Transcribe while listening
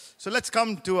So let's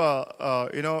come to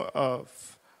a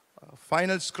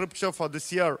final scripture for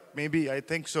this year. Maybe, I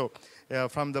think so.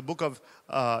 From the book of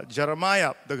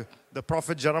Jeremiah, the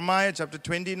prophet Jeremiah, chapter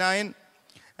 29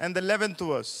 and the 11th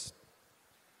verse.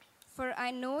 For I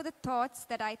know the thoughts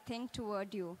that I think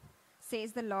toward you,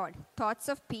 says the Lord, thoughts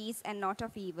of peace and not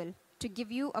of evil, to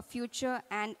give you a future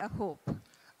and a hope.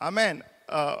 Amen.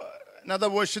 Another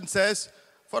version says,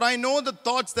 for I know the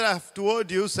thoughts that I have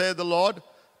toward you, says the Lord,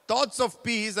 thoughts of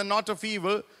peace and not of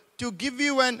evil, to give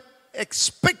you an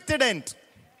expected end.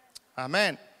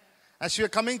 Amen. As we are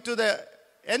coming to the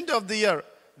end of the year,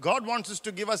 God wants us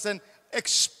to give us an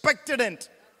expected end.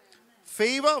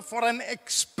 Favor for an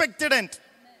expected end.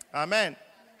 Amen.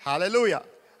 Hallelujah.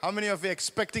 How many of you are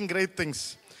expecting great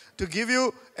things? To give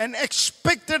you an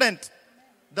expected end.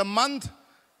 The month,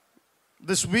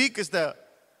 this week is the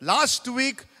last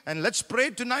week. And let's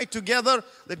pray tonight together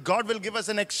that God will give us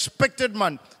an expected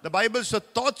month. The Bible says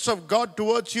thoughts of God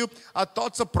towards you are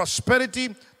thoughts of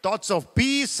prosperity, thoughts of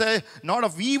peace, not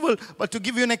of evil, but to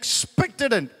give you an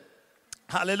expected end.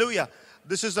 Hallelujah.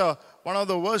 This is one of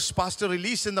the words Pastor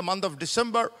released in the month of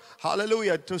December.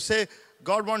 Hallelujah. To say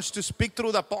God wants to speak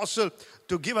through the apostle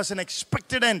to give us an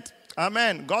expected end.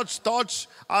 Amen. God's thoughts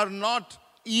are not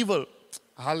evil.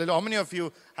 Hallelujah. How many of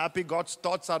you happy God's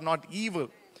thoughts are not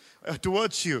evil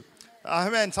towards you?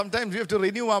 Amen. Sometimes we have to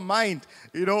renew our mind.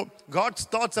 God's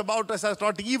thoughts about us are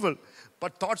not evil,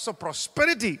 but thoughts of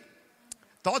prosperity,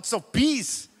 thoughts of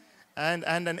peace, and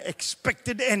an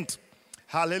expected end.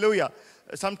 Hallelujah.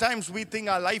 Sometimes we think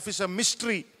our life is a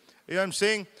mystery. You know what I'm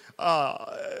saying?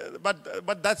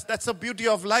 But that's the beauty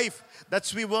of life.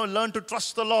 That's we will learn to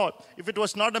trust the Lord. If it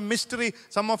was not a mystery,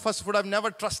 some of us would have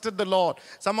never trusted the Lord.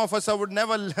 Some of us would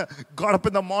never got up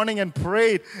in the morning and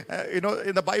prayed.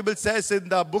 The Bible says in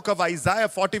the book of Isaiah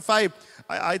 45,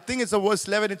 I think it's verse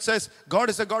 11, it says, God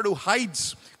is a God who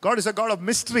hides. God is a God of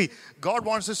mystery. God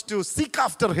wants us to seek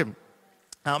after Him.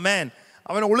 Amen.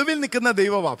 Praise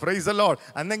the Lord.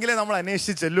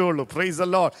 Praise the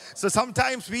Lord. So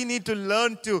sometimes we need to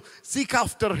learn to seek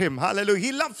after Him. Hallelujah.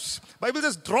 He loves. Bible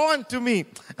says, draw unto me,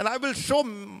 and I will show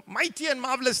mighty and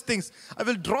marvelous things. I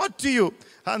will draw to you.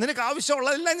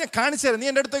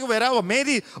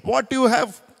 Mary, what you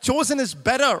have chosen is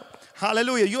better.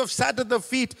 Hallelujah. You have sat at the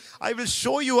feet. I will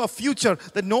show you a future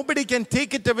that nobody can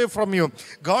take it away from you.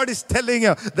 God is telling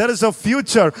you there is a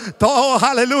future. Oh,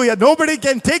 hallelujah. Nobody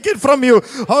can take it from you.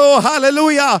 Oh,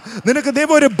 hallelujah.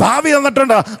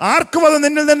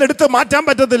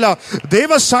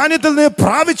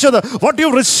 What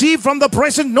you receive from the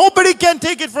present, nobody can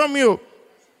take it from you.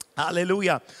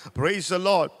 Hallelujah. Praise the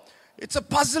Lord. It's a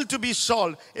puzzle to be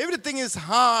solved. Everything is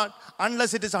hard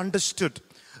unless it is understood.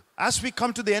 As we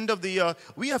come to the end of the year,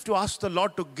 we have to ask the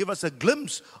Lord to give us a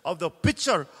glimpse of the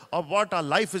picture of what our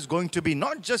life is going to be.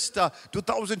 Not just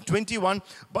 2021,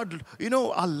 but,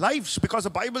 our lives. Because the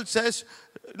Bible says,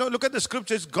 look at the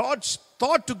scriptures, God's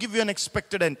thought to give you an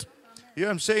expected end. You know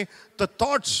what I'm saying? The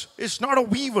thoughts is not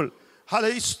of evil.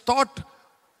 His thought,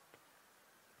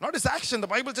 not his action. The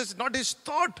Bible says it's not his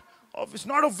thought. It's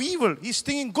not of evil. He's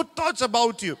thinking good thoughts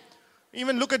about you.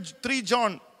 Even look at 3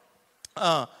 John.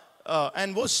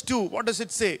 And verse 2, what does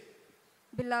it say?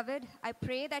 Beloved, I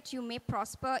pray that you may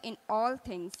prosper in all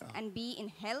things and be in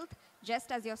health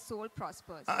just as your soul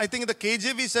prospers. I think the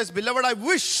KJV says, beloved, I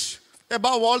wish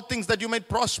above all things that you may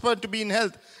prosper to be in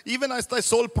health, even as thy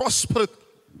soul prospereth.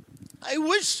 I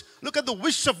wish, look at the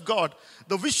wish of God.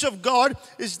 The wish of God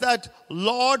is that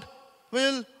Lord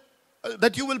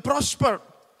that you will prosper.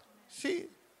 See,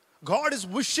 God is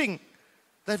wishing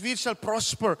that we shall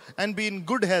prosper and be in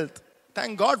good health.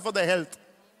 Thank God for the health.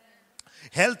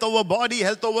 Health over body,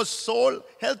 health over soul,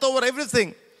 health over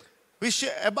everything. Wish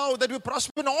above that we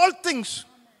prosper in all things.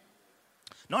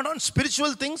 Not on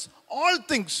spiritual things, all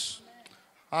things.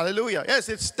 Hallelujah. Yes,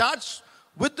 it starts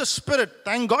with the Spirit.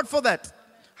 Thank God for that.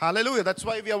 Hallelujah. That's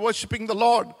why we are worshiping the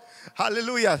Lord.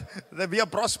 Hallelujah. That we are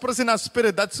prosperous in our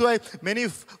spirit. That's why many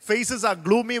faces are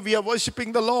gloomy. We are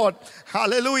worshiping the Lord.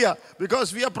 Hallelujah.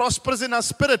 Because we are prosperous in our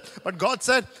spirit. But God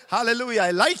said, hallelujah,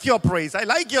 I like your praise. I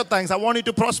like your thanks. I want you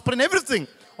to prosper in everything.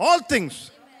 All things.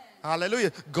 Amen.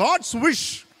 Hallelujah. God's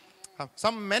wish.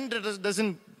 Some men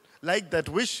doesn't like that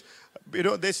wish.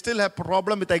 They still have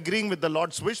problem with agreeing with the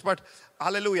Lord's wish. But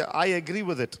hallelujah, I agree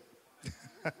with it.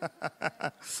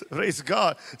 Praise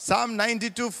God. Psalm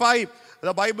 92:5.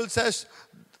 The Bible says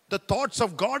the thoughts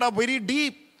of God are very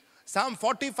deep. Psalm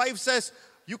 45 says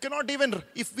you cannot even,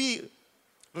 if we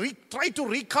try to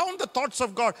recount the thoughts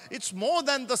of God, it's more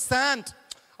than the sand.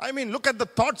 I mean, look at the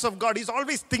thoughts of God. He's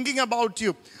always thinking about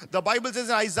you. The Bible says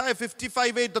in Isaiah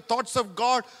 55:8, the thoughts of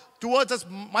God towards us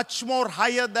much more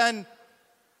higher than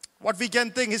what we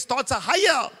can think. His thoughts are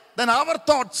higher than our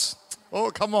thoughts.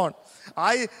 Oh, come on.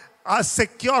 I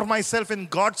secure myself in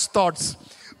God's thoughts.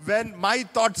 When my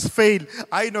thoughts fail,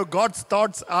 I know God's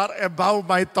thoughts are above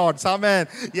my thoughts. Amen.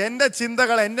 എന്റെ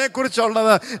ചിന്തകൾ എന്നെ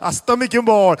കുറിച്ചുള്ളത്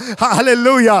അസ്തമിക്കുമ്പോൾ,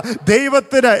 hallelujah,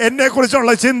 ദൈവത്തിന് എന്നെ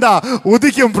കുറിച്ചുള്ള ചിന്ത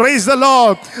ഉദിക്കും. Praise the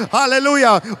Lord.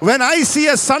 Hallelujah. When I see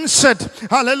a sunset,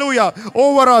 hallelujah,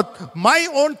 over my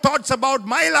own thoughts about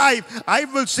my life, I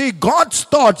will see God's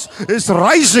thoughts is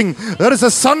rising. There is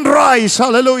a sunrise,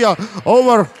 hallelujah,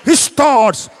 over His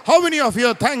thoughts. How many of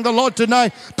you thank the Lord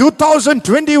tonight?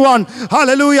 2021,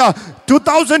 hallelujah.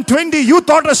 2020, you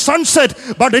thought a sunset,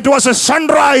 but it was a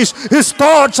sunrise. His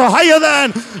thoughts are higher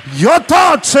than your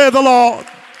thoughts, say the Lord.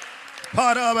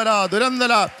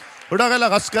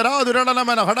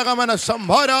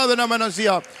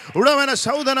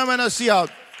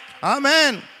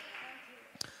 Amen.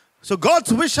 So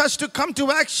God's wish has to come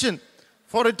to action,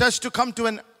 for it has to come to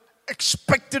an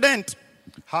expected end.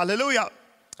 Hallelujah.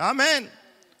 Amen.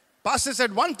 Pastor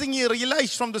said one thing he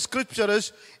realized from the scripture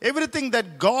is everything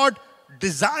that God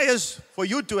desires for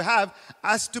you to have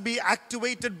has to be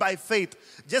activated by faith.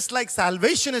 Just like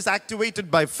salvation is activated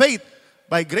by faith,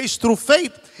 by grace through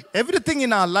faith, everything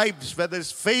in our lives, whether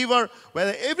it's favor,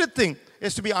 whether everything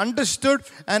is to be understood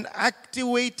and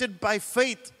activated by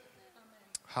faith.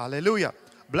 Hallelujah.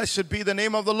 Blessed be the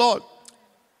name of the Lord.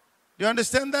 Do you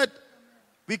understand that?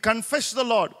 We confess the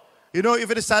Lord. You know,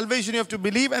 if it is salvation, you have to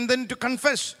believe and then to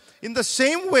confess. In the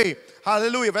same way,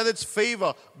 hallelujah, whether it's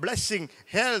favor, blessing,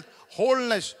 health,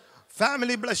 wholeness,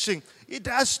 family blessing, it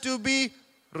has to be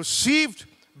received,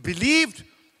 believed,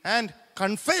 and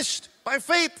confessed by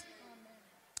faith.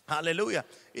 Hallelujah.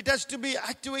 It has to be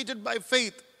activated by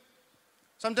faith.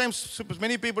 Sometimes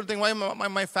many people think, why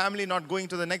am my family not going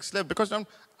to the next level? Because I'm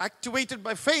activated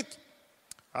by faith.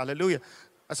 Hallelujah.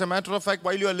 As a matter of fact,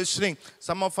 while you are listening,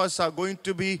 some of us are going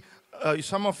to be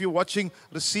some of you watching,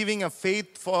 receiving a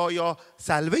faith for your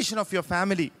salvation of your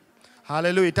family.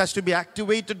 Hallelujah. It has to be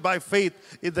activated by faith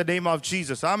in the name of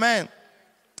Jesus. Amen.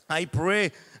 I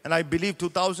pray and I believe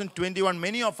 2021,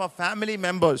 many of our family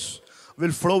members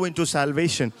will flow into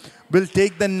salvation, will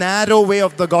take the narrow way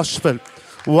of the gospel.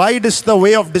 Wide is the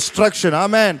way of destruction.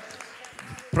 Amen.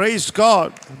 Praise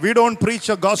God. We don't preach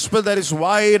a gospel that is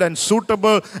wide and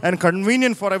suitable and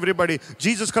convenient for everybody.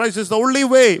 Jesus Christ is the only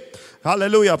way.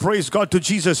 Hallelujah. Praise God to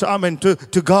Jesus. Amen.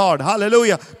 To God.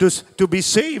 Hallelujah. To be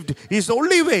saved. He's the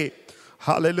only way.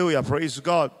 Hallelujah. Praise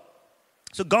God.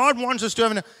 So God wants us to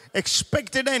have an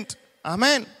expected end.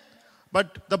 Amen.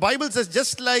 But the Bible says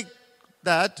just like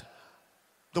that,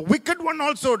 the wicked one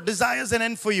also desires an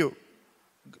end for you.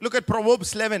 Look at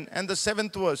Proverbs 11 and the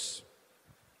 7th verse.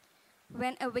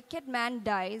 When a wicked man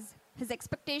dies, his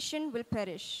expectation will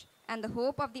perish, and the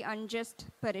hope of the unjust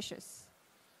perishes.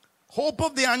 Hope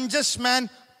of the unjust man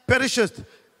perisheth.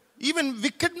 Even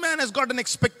wicked man has got an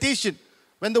expectation.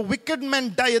 When the wicked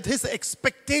man dieth, his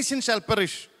expectation shall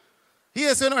perish. He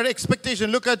has an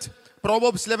expectation. Look at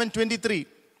Proverbs 11:23.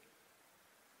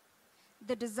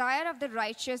 The desire of the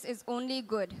righteous is only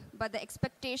good, but the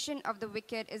expectation of the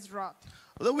wicked is wrath.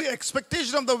 The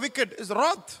expectation of the wicked is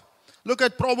wrath. Look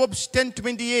at Proverbs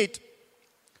 10:28.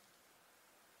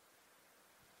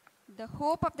 The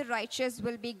hope of the righteous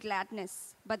will be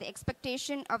gladness, but the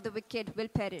expectation of the wicked will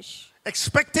perish.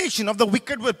 Expectation of the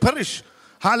wicked will perish.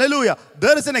 Hallelujah.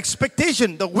 There is an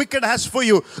expectation the wicked has for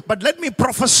you. But let me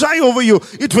prophesy over you.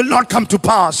 It will not come to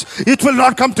pass. It will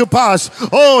not come to pass.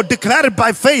 Oh, declare it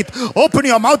by faith. Open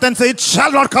your mouth and say, it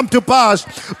shall not come to pass.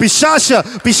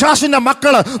 പിശാചിന്റെ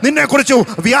മക്കള് നിന്നെ കുറിച്ച്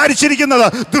വിചാരിച്ചിരിക്കുന്നത്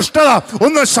ദുഷ്ടത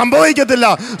ഒന്നും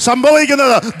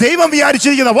സംഭവിക്കുന്നത് ദൈവം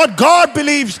വിചാരിച്ചിരിക്കുന്നത്. What God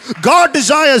believes, God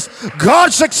desires,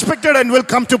 God's expected and will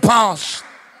come to pass.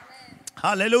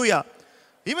 Hallelujah.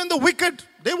 Even the wicked,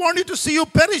 they want you to see you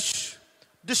perish.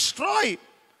 Destroy.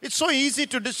 It's so easy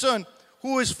to discern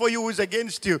who is for you, who is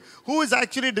against you, who is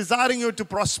actually desiring you to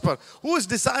prosper, who is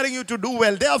desiring you to do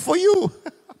well. They are for you.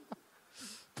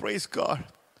 Praise God.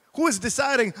 Who is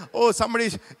desiring, oh, somebody,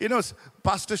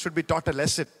 pastor should be taught a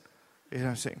lesson. You know what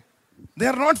I'm saying? They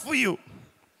are not for you.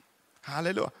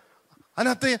 Hallelujah.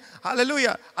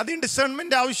 Hallelujah. Adin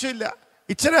discernment avashyamilla.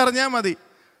 Ichare arnja madi.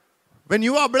 When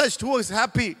you are blessed, who is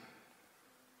happy?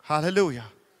 Hallelujah.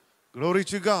 Glory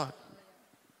to God.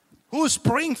 Who is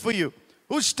praying for you?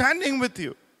 Who is standing with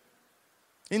you?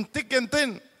 In thick and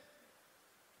thin.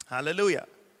 Hallelujah.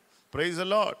 Praise the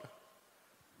Lord.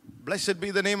 Blessed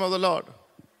be the name of the Lord.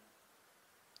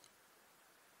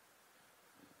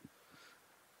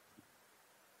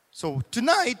 So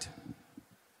tonight,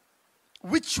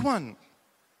 which one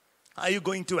are you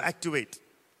going to activate?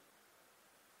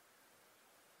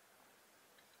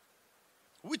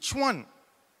 Which one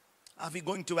are we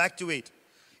going to activate?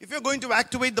 If you're going to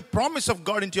activate the promise of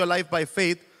God into your life by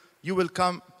faith, you will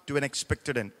come to an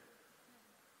expected end.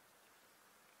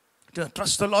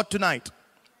 Trust the Lord tonight.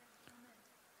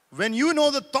 When you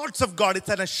know the thoughts of God, it's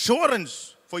an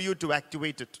assurance for you to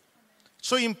activate it.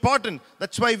 So important.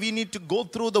 That's why we need to go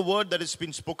through the word that has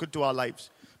been spoken to our lives.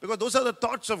 Because those are the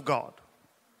thoughts of God.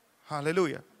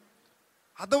 Hallelujah.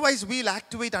 Otherwise, we'll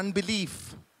activate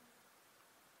unbelief.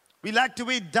 We'll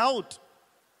activate doubt.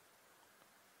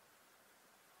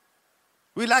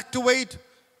 We'll activate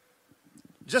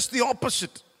just the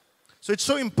opposite. So it's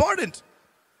so important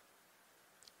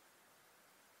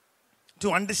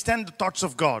to understand the thoughts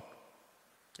of God.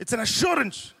 It's an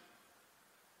assurance.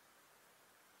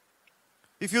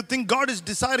 If you think God is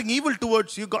desiring evil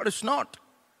towards you, God is not.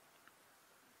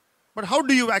 But how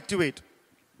do you activate?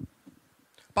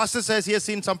 Pastor says he has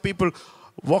seen some people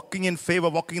walking in favor,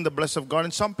 walking in the blessing of God.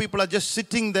 And some people are just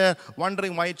sitting there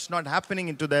wondering why it's not happening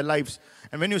into their lives.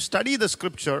 And when you study the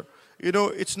scripture,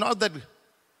 it's not that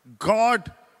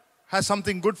God has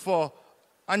something good for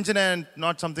Anjana and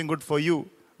not something good for you.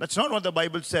 That's not what the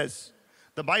Bible says.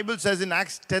 The Bible says in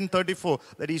Acts 10:34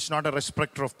 that He's not a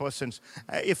respecter of persons.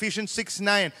 Ephesians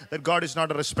 6:9 that God is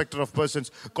not a respecter of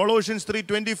persons. Colossians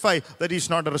 3:25 that He's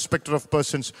not a respecter of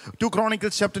persons. 2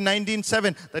 Chronicles chapter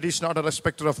 19:7 that He's not a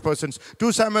respecter of persons.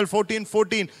 2 Samuel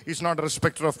 14:14 He's not a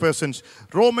respecter of persons.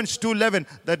 Romans 2:11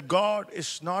 that God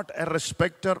is not a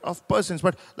respecter of persons.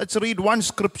 But let's read one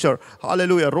scripture.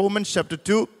 Hallelujah. Romans chapter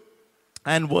 2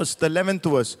 and verse the 11th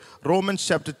verse. Romans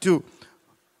chapter 2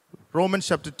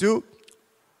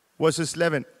 verses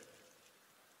 11.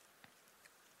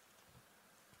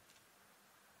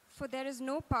 For there is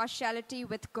no partiality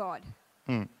with God.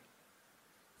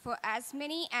 For as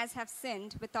many as have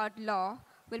sinned without law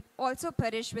will also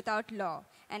perish without law,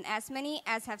 and as many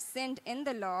as have sinned in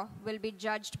the law will be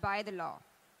judged by the law.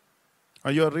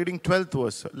 You are reading 12th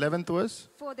verse, 11th verse.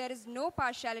 For there is no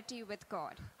partiality with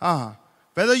God.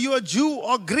 Whether you are Jew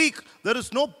or Greek, there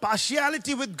is no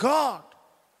partiality with God.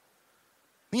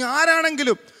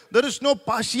 There is no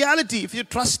partiality. If you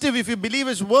trust Him, if you believe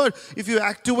His word, if you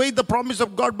activate the promise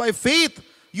of God by faith,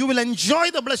 you will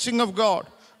enjoy the blessing of God.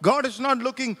 God is not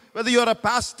looking whether you are a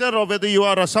pastor or whether you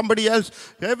are somebody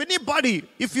else. Anybody,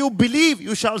 if you believe,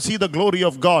 you shall see the glory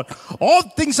of God. All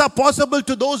things are possible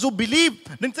to those who believe.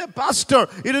 It didn't say pastor.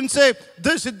 It didn't say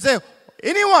this. It said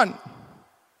anyone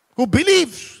who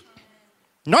believes.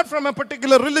 Not from a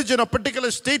particular religion or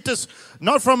particular status.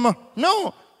 Not from,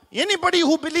 no. Anybody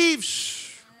who believes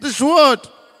this word.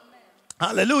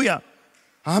 Hallelujah.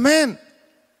 Amen.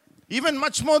 Even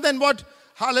much more than what,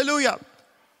 hallelujah,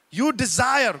 you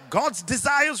desire. God's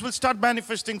desires will start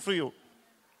manifesting for you.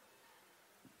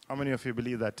 How many of you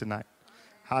believe that tonight?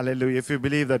 Hallelujah. If you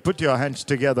believe that, put your hands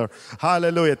together.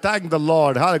 Hallelujah. Thank the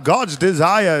Lord. God's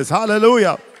desires.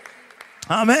 Hallelujah.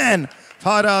 Amen.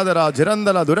 Tonight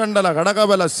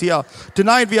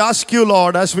we ask you,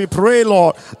 Lord, as we pray,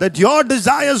 Lord, that your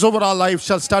desires over our life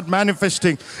shall start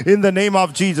manifesting in the name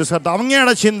of Jesus.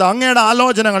 അങ്ങയുടെ ചിന്ത, അങ്ങയുടെ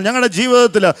ആലോചനകൾ ഞങ്ങളുടെ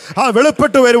ജീവിതത്തിൽ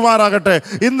വെളിപ്പെട്ട് വരുമാറാകട്ടെ.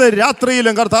 ഇന്ന്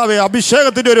രാത്രിയിലും കർത്താവേ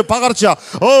അഭിഷേകത്തിന്റെ ഒരു പകർച്ച.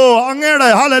 അങ്ങയുടെ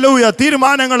hallelujah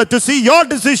തീരുമാനങ്ങൾ, to see your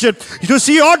decision, to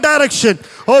see your direction,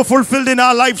 fulfilled in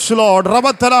our lives, Lord.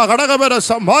 Rabatara gadagabara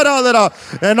sambharadara.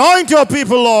 Anoint your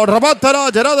people, Lord. Rabatara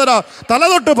jaradara.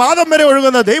 Taladottu paadam vare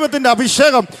ഒഴുകുന്ന ദൈവത്തിന്റെ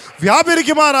അഭിഷേകം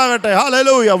വ്യാപരിക്കുമാറാകട്ടെ.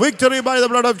 Hallelujah. Victory by the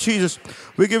blood of Jesus.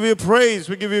 We give you praise.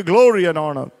 We give you glory and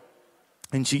honor.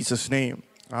 In Jesus' name.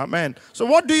 Amen. So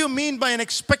what do you mean by an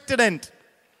expected end?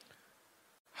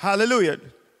 Hallelujah.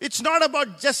 It's not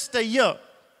about just a year.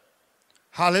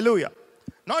 Hallelujah.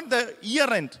 Not the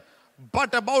year end,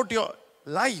 but about your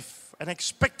life. An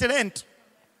expected end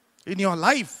in your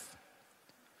life.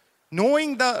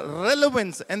 Knowing the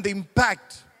relevance and the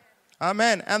impact.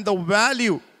 Amen. And the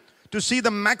value to see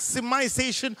the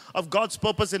maximization of God's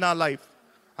purpose in our life.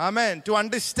 Amen. To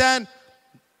understand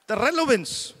the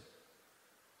relevance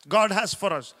God has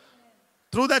for us.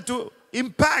 Through that to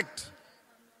impact.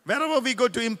 Wherever we go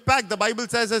to impact, the Bible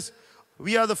says as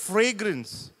we are the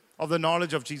fragrance of the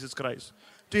knowledge of Jesus Christ.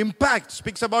 To impact,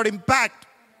 speaks about impact.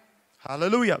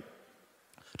 Hallelujah.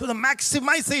 To the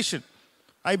maximization.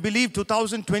 I believe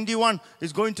 2021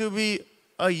 is going to be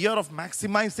a year of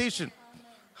maximization.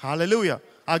 Hallelujah.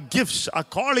 Our gifts, our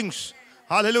callings.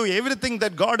 Hallelujah. Everything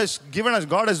that God has given us,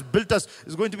 God has built us,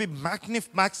 is going to be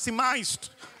maximized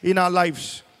in our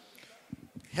lives.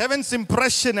 Heaven's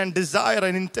impression and desire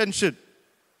and intention.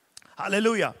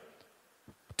 Hallelujah.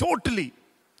 Totally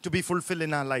to be fulfilled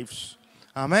in our lives.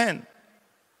 Amen.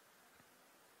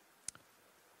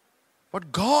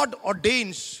 What God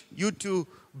ordains you to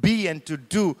be and to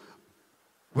do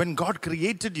when God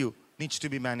created you needs to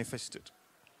be manifested.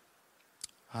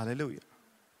 Hallelujah.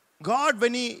 God,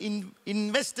 when He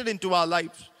invested into our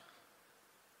lives,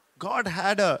 God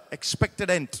had an expected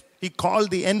end. He called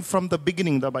the end from the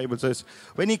beginning, the Bible says.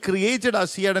 When He created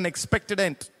us, He had an expected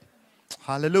end.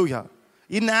 Hallelujah.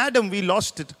 In Adam, we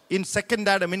lost it. In second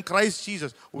Adam, in Christ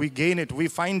Jesus, we gain it. We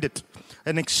find it.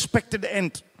 An expected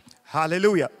end.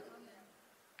 Hallelujah.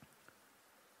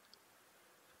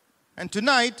 And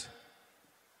tonight,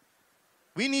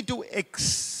 we need to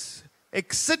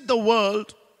exit the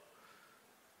world.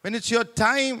 When it's your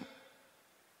time,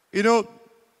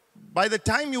 by the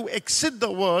time you exit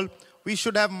the world, we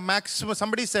should have maximum,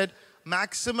 somebody said,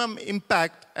 maximum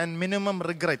impact and minimum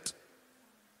regret.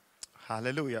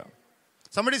 Hallelujah.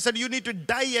 Somebody said you need to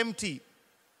die empty,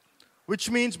 which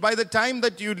means by the time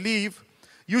that you leave,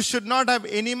 you should not have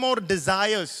any more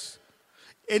desires,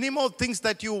 any more things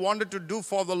that you wanted to do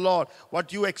for the Lord,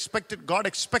 what you expected, God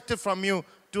expected from you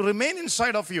to remain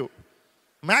inside of you.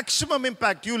 Maximum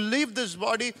impact. You leave this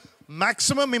body,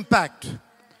 maximum impact.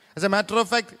 As a matter of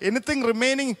fact, anything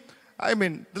remaining,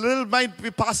 the little might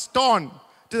be passed on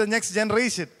to the next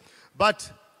generation.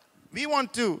 But we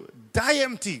want to die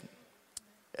empty.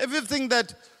 Everything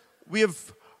that we have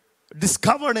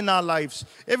discovered in our lives,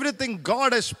 everything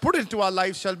God has put into our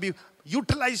lives shall be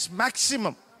utilized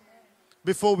maximum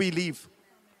before we leave.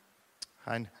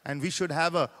 And we should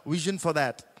have a vision for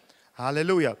that.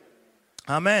 Hallelujah.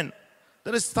 Amen.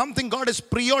 There is something God has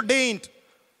preordained.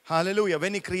 Hallelujah.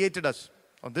 When He created us.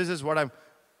 This is what I'm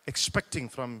expecting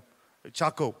from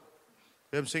Chaco.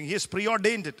 I'm saying He has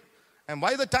preordained it. And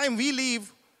by the time we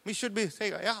leave, we should be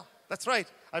saying, yeah, that's right.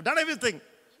 I've done everything.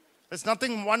 There's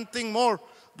nothing, one thing more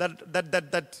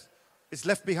that is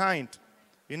left behind.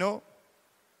 How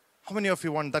many of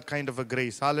you want that kind of a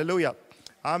grace? Hallelujah.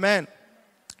 Amen.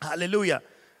 Hallelujah.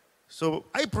 So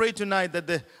I pray tonight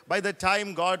that by the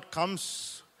time God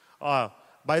comes,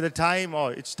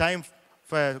 it's time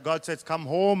for God says, come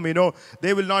home,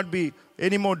 there will not be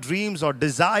any more dreams or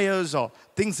desires or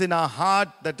things in our heart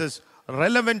that is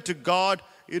relevant to God.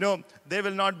 There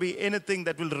will not be anything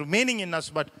that will remaining in us,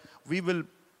 but we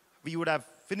would have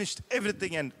finished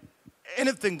everything and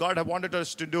anything God had wanted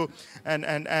us to do, and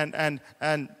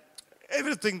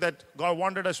everything that God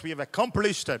wanted us, we have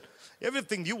accomplished it.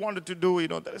 Everything you wanted to do,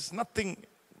 there is nothing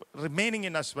remaining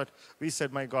in us, but we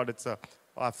said, my God, it's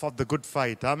for the good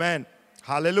fight. Amen.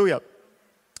 Hallelujah.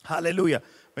 Hallelujah.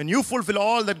 When you fulfill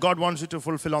all that God wants you to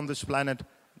fulfill on this planet,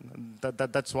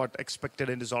 that's what expected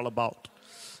end is all about.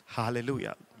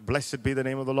 Hallelujah. Blessed be the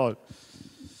name of the Lord.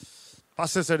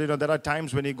 Pastor said, there are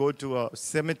times when you go to a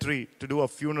cemetery to do a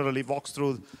funeral, he walks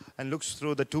through and looks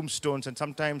through the tombstones, and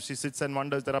sometimes he sits and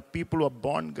wonders, there are people who are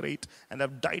born great and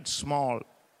have died small.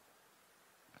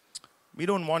 We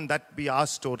don't want that to be our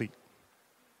story.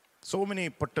 So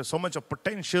much of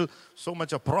potential, so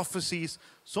much of prophecies,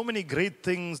 so many great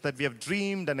things that we have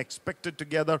dreamed and expected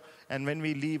together, and when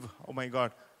we leave, oh my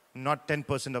God, not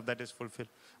 10% of that is fulfilled.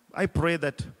 I pray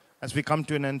that as we come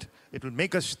to an end, it will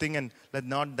make us think, and let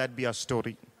not that be our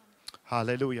story.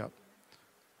 Hallelujah.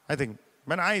 I think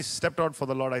when I stepped out for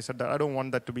the Lord, I said that I don't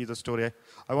want that to be the story.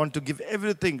 I want to give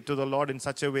everything to the Lord in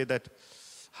such a way that,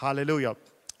 hallelujah,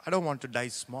 I don't want to die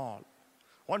small.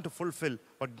 I want to fulfill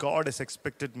what God has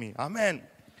expected me. Amen.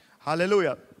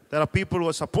 Hallelujah. There are people who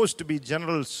are supposed to be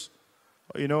generals,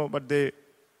 but they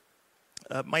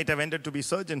might have ended to be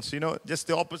surgeons, just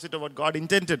the opposite of what God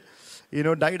intended.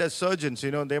 Died as surgeons,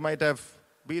 they might have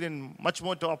been in much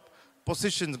more top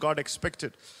positions God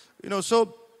expected.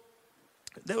 So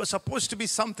they were supposed to be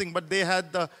something, but they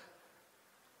had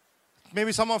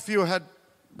maybe some of you had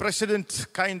president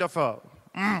kind of a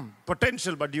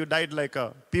potential, but you died like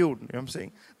a pew. You know what I'm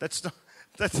saying?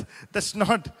 That's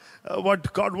not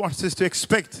what God wants us to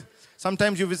expect.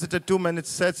 Sometimes you visit a tomb and it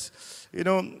says,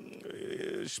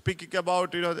 speaking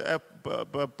about a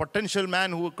potential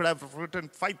man who could have written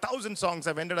 5,000 songs,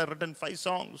 have written 5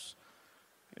 songs.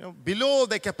 Below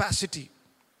their capacity.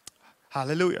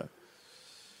 Hallelujah.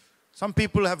 Some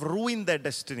people have ruined their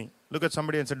destiny. Look at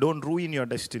somebody and say, don't ruin your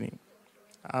destiny.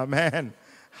 Amen.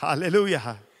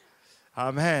 Hallelujah.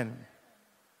 Amen.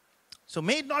 So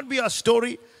may it not be our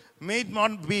story. May it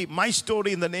not be my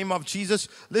story in the name of Jesus.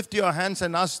 Lift your hands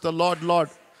and ask the Lord, Lord,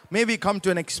 may we come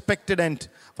to an expected end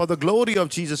for the glory of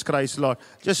Jesus Christ, Lord.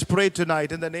 Just pray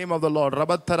tonight in the name of the Lord.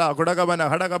 Rabattara,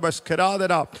 Gudagabana, Hadagabas,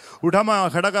 Keradara,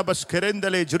 Udama, Hadagabas,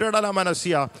 Kerendele, Juradala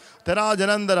Manasia, Tera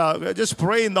Janandara. Just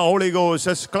pray in the Holy Ghost.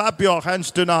 Just clap your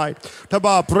hands tonight.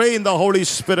 Taba, pray in the Holy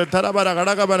Spirit. Tarabara,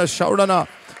 Gadagabana, Shaudana,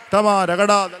 Tama,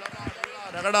 Ragada,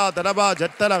 Ragada, Taraba,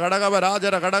 Jetala, Gadagaba,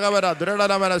 Rajara, Gadagabara,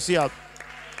 Duradala Manasia.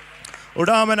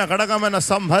 Udamana Kadakamana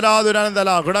Sambhara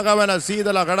Durandala, Kadakamana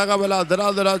Sidala, Kadakabala,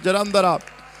 Daradara, Jarandara,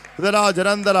 Dara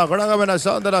Jarandala, Kadakamana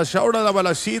Sandara,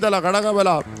 Shaudabala, Sidala,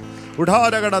 Kadakabala,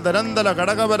 Udharagada, Darandala,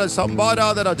 Kadakabala,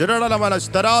 Sambara, Jaralamana,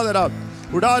 Staradara,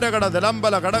 Udharagada,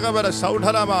 Darambala, Kadakabala,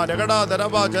 Saudharama, Dagada,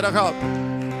 Daraba, Jaraka,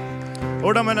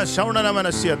 Udamana,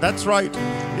 Shaunamanasia. That's right.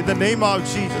 In the name of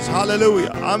Jesus.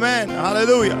 Hallelujah. Amen.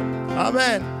 Hallelujah.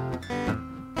 Amen.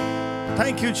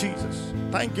 Thank you, Jesus.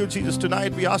 Thank you, Jesus.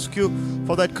 Tonight we ask you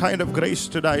for that kind of grace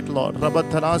tonight, Lord.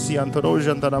 Rabatanasi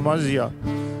Antarojan Tanamazia.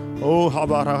 Oh,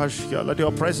 Habarahashia. Let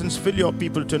your presence fill your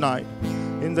people tonight.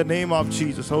 In the name of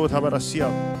Jesus. Oh,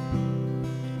 Habarashia.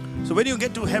 So when you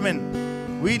get to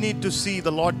heaven, we need to see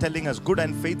the Lord telling us, good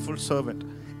and faithful servant,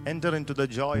 enter into the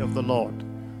joy of the Lord.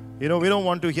 You know, we don't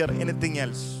want to hear anything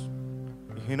else.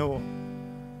 You know,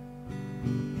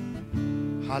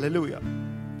 hallelujah.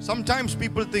 Sometimes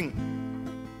people think,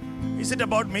 is it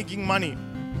about making money?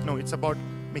 No, it's about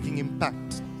making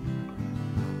impact.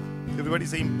 Everybody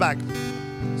say impact.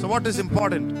 So what is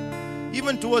important?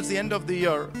 Even towards the end of the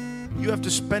year, you have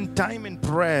to spend time in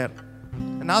prayer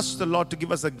and ask the Lord to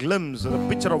give us a glimpse or a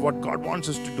picture of what God wants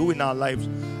us to do in our lives.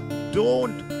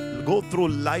 Don't go through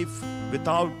life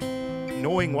without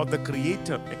knowing what the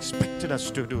Creator expected us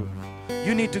to do.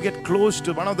 You need to get close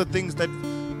to one of the things that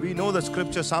we know the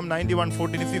scripture, Psalm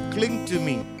 91:14. If you cling to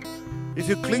me, if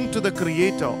you cling to the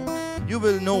Creator, you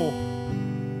will know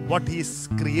what He's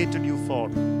created you for.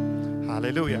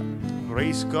 Hallelujah.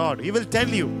 Praise God. He will tell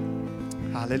you.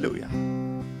 Hallelujah.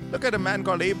 Look at a man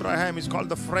called Abraham. He's called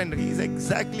the friend. He's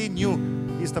exactly knew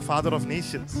he's the father of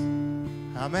nations.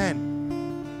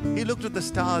 Amen. He looked at the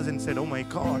stars and said, oh my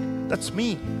God, that's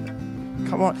me.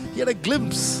 Come on. He had a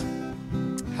glimpse.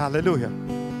 Hallelujah.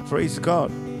 Praise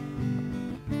God.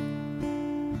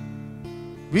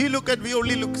 We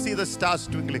only see the stars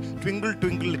twinkling. Twinkle,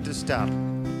 twinkle, little star.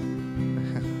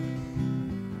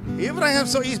 Abraham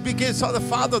saw the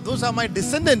father. Those are my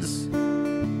descendants.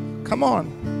 Come on.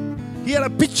 He had a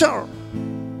picture.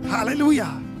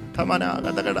 Hallelujah. Lord,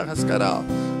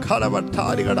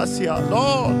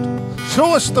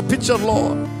 show us the picture,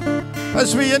 Lord.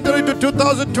 As we enter into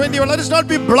 2021, let us not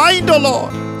be blind, oh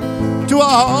Lord, to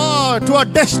our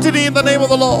destiny in the name of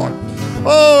the Lord.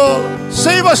 Oh,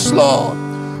 save us, Lord.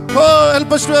 Oh,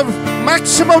 help us to have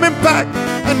maximum impact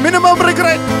and minimum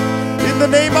regret in the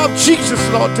name of Jesus,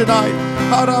 Lord, tonight.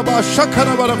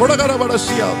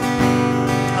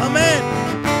 Amen.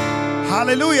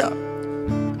 Hallelujah.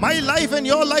 My life and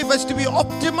your life has to be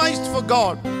optimized for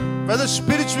God, whether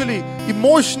spiritually,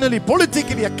 emotionally,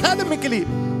 politically, academically,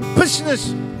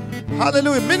 business,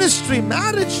 hallelujah, ministry,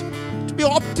 marriage, to be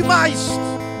optimized,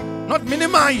 not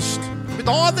minimized, with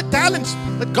all the talents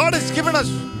that God has given us.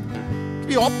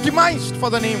 Be optimized for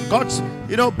the name, God's,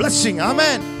 blessing.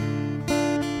 Amen.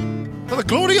 For the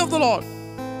glory of the Lord.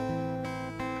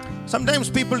 Sometimes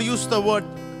people use the word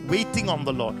waiting on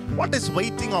the Lord. What does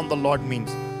waiting on the Lord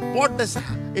means? What does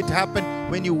it happen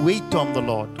when you wait on the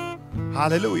Lord?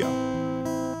 Hallelujah.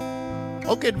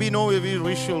 Okay, we know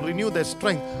we shall renew their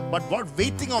strength. But what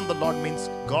waiting on the Lord means,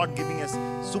 God giving us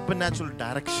supernatural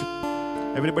direction.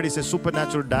 Everybody says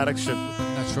supernatural direction.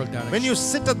 Supernatural direction. When you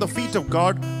sit at the feet of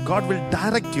God, God will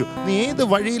direct you.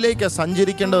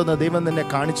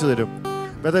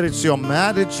 Whether it's your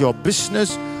marriage, your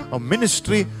business, or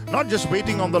ministry, not just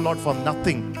waiting on the Lord for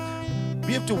nothing.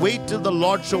 We have to wait till the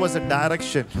Lord shows us a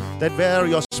direction, that where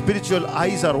your spiritual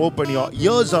eyes are open, your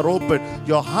ears are open,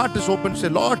 your heart is open. Say,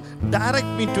 Lord, direct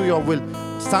me to your will.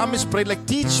 Psalmist prayed like,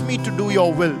 teach me to do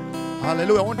your will.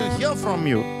 Hallelujah. I want to hear from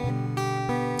you.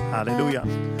 Hallelujah.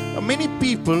 Many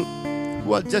people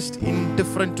who are just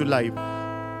indifferent to life,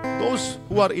 those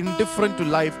who are indifferent to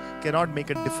life cannot make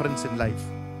a difference in life.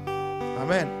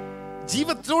 Amen.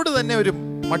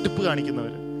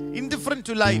 Indifferent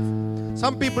to life.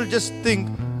 Some people just think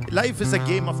life is a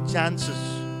game of chances.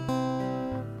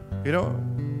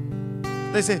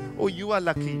 They say, oh, you are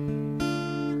lucky.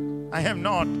 I am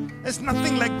not. There's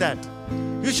nothing like that.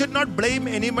 You should not blame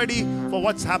anybody for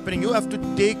what's happening. You have to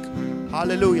take,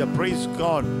 hallelujah, praise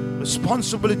God,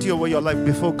 responsibility over your life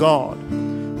before God.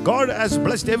 God has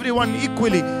blessed everyone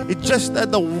equally. It's just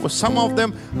that some of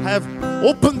them have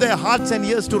opened their hearts and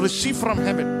ears to receive from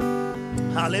heaven.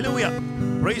 Hallelujah.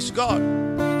 Praise God.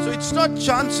 So it's not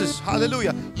chances.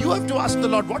 Hallelujah. You have to ask the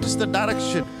Lord, what is the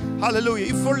direction?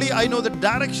 Hallelujah. If only I know the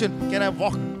direction, can I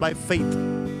walk by faith?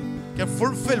 Can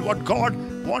fulfill what God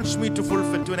wants me to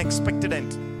fulfill to an expected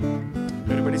end.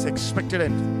 Everybody say expected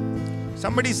end.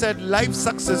 Somebody said life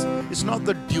success is not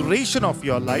the duration of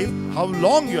your life, how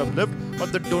long you have lived,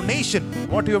 but the donation,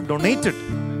 what you have donated.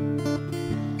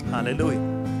 Hallelujah.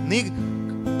 Nee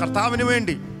karthavinu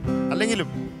vendi, അല്ലെങ്കിലും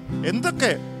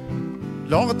എന്തൊക്കെ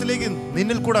ലോകത്തിലേക്ക്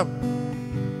നിന്നിൽ കൂടെ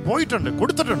പോയിട്ടുണ്ട്,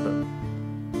 കൊടുത്തിട്ടുണ്ട്.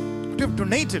 You have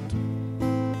donated.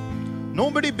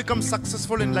 Nobody becomes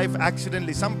successful in life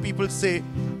accidentally. Some people say,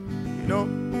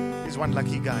 he's one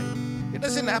lucky guy. It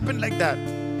doesn't happen like that.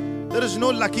 There is no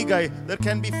lucky guy. There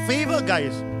can be favor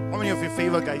guys. How many of you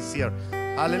favor guys here?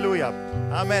 Hallelujah.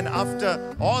 Amen. After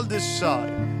all this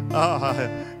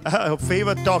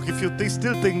favor talk, if you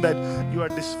still think that you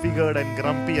are disfigured and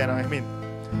grumpy, and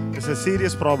it's a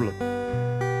serious problem.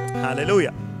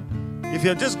 Hallelujah. If you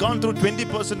have just gone through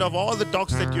 20% of all the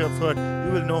talks that you have heard,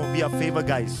 you will know we are favor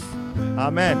guys.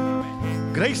 Amen.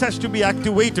 Grace has to be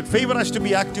activated. Favor has to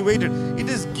be activated. It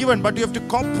is given, but you have to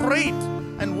cooperate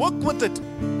and work with it.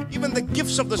 Even the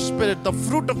gifts of the Spirit, the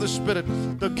fruit of the Spirit,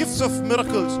 the gifts of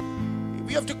miracles,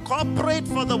 we have to cooperate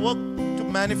for the work to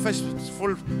manifest its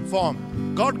full form.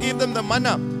 God gave them the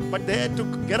manna, but they had to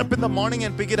get up in the morning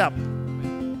and pick it up.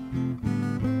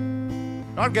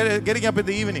 Not getting up in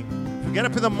the evening. Get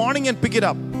up in the morning and pick it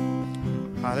up.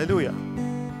 Hallelujah.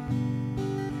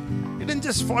 It didn't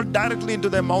just fall directly into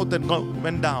their mouth and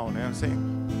went down. You know what I'm saying?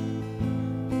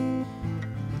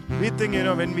 We think,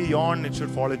 when we yawn, it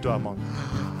should fall into our mouth.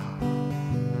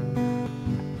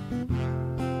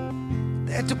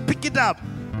 They had to pick it up.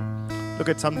 Look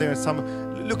at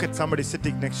somebody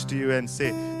sitting next to you and say,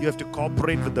 you have to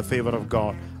cooperate with the favor of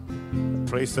God.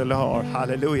 Praise the Lord.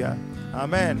 Hallelujah.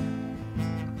 Amen.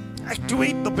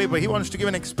 Activate the paper. He wants to give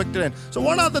an expected end. So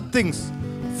what are the things,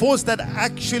 force that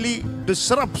actually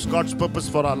disrupts God's purpose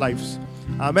for our lives?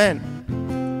 Amen.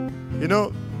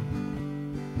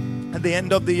 At the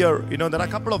end of the year, there are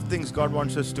a couple of things God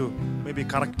wants us to maybe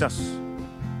correct us.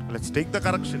 Let's take the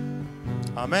correction.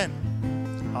 Amen.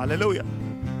 Hallelujah.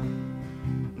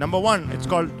 Number one, it's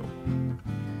called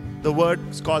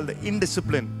the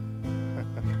indiscipline.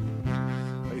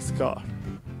 Praise God.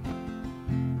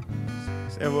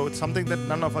 It's something that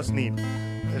none of us need.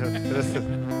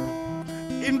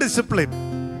 Indiscipline.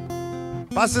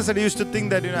 Pastor said he used to think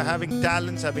that having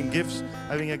talents, having gifts,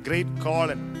 having a great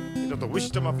call, and the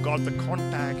wisdom of God, the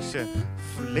contacts,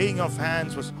 laying of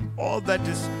hands was all that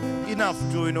is enough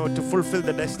to fulfill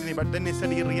the destiny. But then he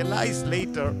said he realized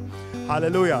later,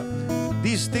 hallelujah,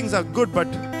 these things are good, but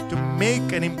to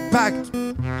make an impact,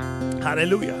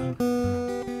 hallelujah,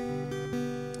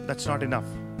 that's not enough.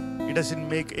 It doesn't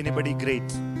make anybody great,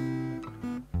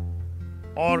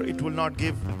 or it will not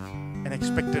give an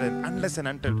expected end unless and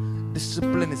until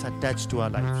discipline is attached to our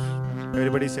lives.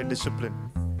 Everybody say discipline.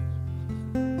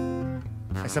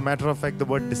 As a matter of fact, the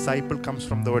word disciple comes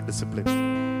from the word discipline.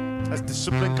 As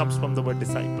discipline comes from the word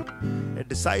disciple. A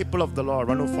disciple of the Lord,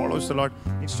 one who follows the Lord,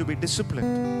 needs to be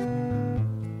disciplined.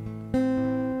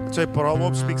 That's why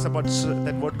Proverbs speaks about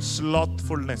that word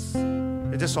slothfulness.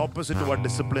 It's just opposite to what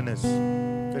discipline is.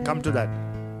 We'll come to that.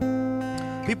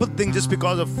 People think just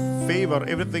because of favor,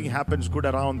 everything happens good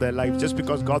around their life. Just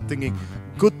because God thinking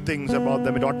good things about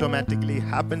them, it automatically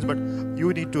happens. But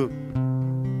you need to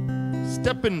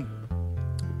step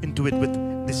into it with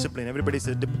discipline. Everybody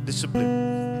says discipline.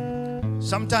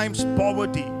 Sometimes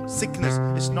poverty, sickness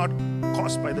is not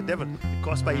caused by the devil. It's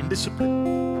caused by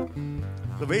indiscipline.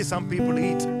 The way some people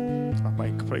eat, oh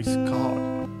my praise God.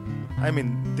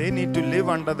 They need to live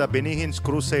under the Benny Hinn's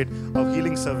crusade of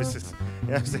healing services.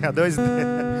 Yes, otherwise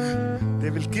they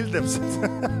will kill themselves.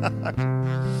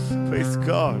 Praise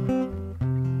God.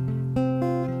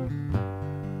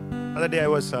 Other day I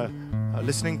was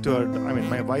listening to her.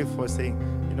 My wife was saying,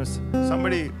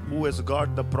 somebody who has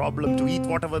got the problem to eat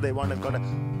whatever they want has got a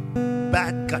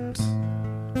bad gut.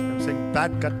 I'm saying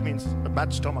bad gut means a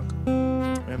bad stomach.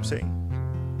 I'm saying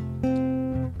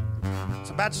it's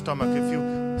a bad stomach. If you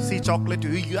see chocolate,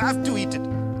 you have to eat it.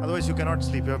 Otherwise you cannot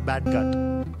sleep. You have bad gut.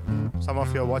 Some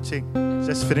of you are watching,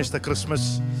 just finished the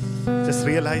Christmas, just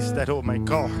realized that, oh my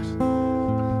God.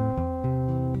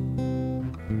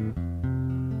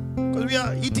 Because we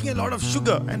are eating a lot of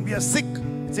sugar and we are sick.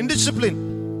 It's indiscipline.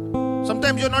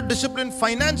 Sometimes you're not disciplined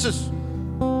finances.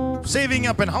 Saving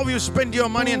up and how you spend your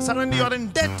money, and suddenly you're in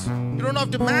debt. You don't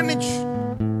have to manage.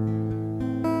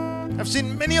 I've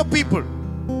seen many of people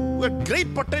who had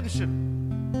great potential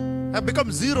have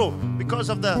become zero because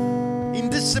of the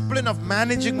indiscipline of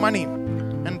managing money.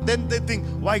 And then they think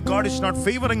why God is not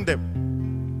favoring them.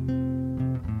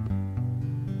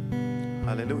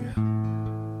 Hallelujah.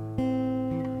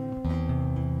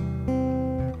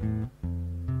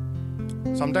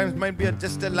 Sometimes it might be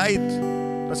just a light.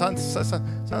 Some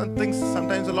things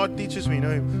sometimes the Lord teaches me.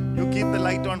 You keep the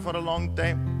light on for a long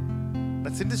time.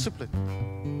 That's indiscipline.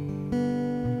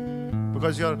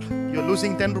 Because you're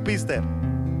losing 10 rupees there.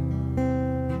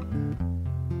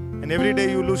 And every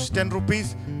day you lose 10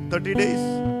 rupees, 30 days,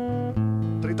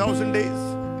 3,000 days.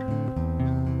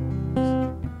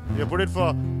 You put it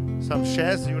for some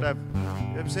shares, you would have, you know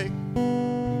what I'm saying?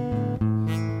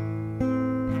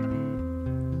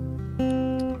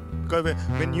 Because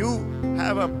when you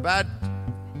have a bad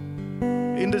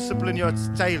indiscipline, your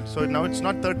child, so now it's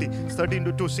not 30, it's 30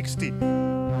 into 2, 60. You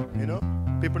know,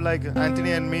 people like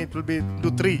Anthony and me, it will be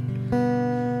into 3.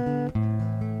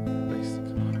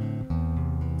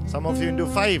 Some of you into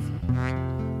 5.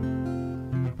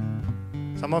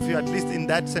 Some of you, at least in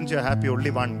that sense, you're happy,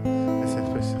 only 1.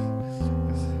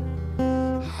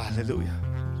 Hallelujah.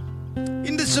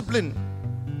 Indiscipline.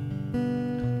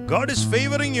 God is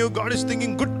favoring you. God is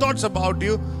thinking good thoughts about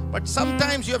you. But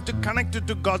sometimes you have to connect it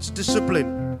to God's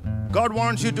discipline. God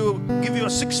wants you to give you a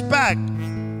 6-pack.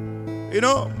 You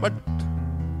know, but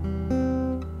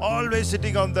always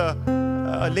sitting on the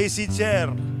lazy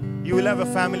chair, you will have a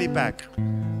family pack.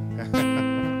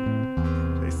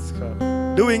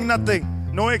 Doing nothing.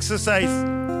 No exercise.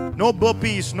 No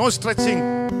burpees. No stretching.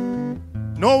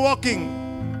 No walking.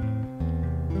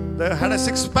 They had a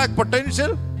 6-pack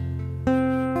potential.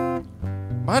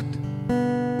 But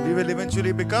we will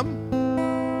eventually become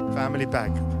family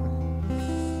pack.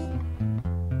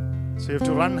 So you have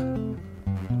to run,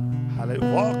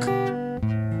 walk.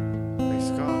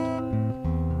 Praise God.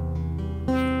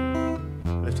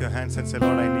 Lift your hands and say,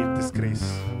 Lord, I need this grace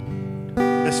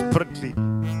desperately.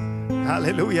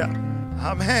 Hallelujah.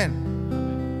 Amen.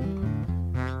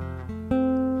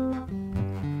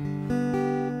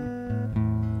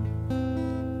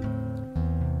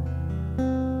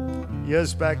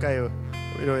 Years back, a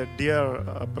dear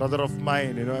brother of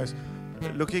mine, I was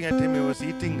looking at him. He was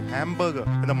eating hamburger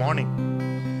in the morning,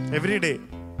 every day. So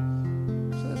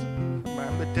I said,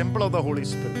 I'm the temple of the Holy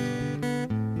Spirit.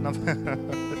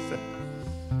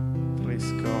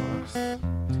 Praise God.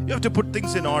 You have to put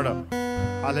things in order.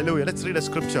 Hallelujah. Let's read a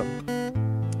scripture.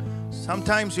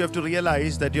 Sometimes you have to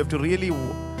realize that you have to really,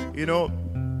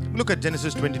 look at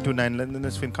Genesis 22:9. And then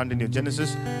let's continue.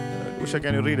 Genesis, Usha,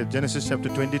 can you read it? Genesis chapter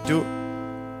 22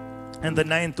 and the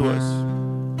 9th verse.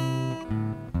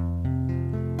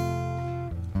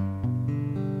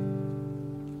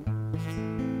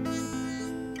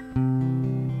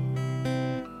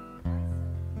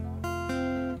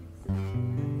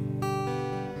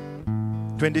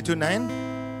 (22:9).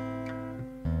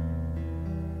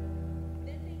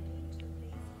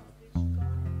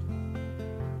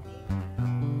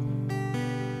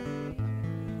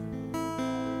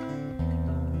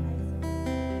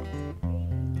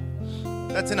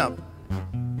 That's enough.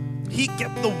 He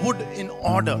kept the wood in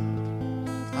order.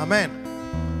 Amen.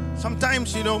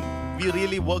 Sometimes, we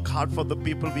really work hard for the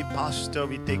people. We pastor,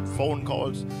 we take phone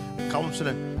calls, we counsel.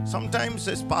 And sometimes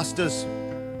as pastors,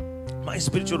 my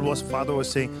spiritual father was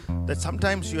saying that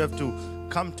sometimes you have to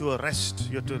come to a rest.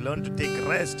 You have to learn to take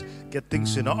rest, get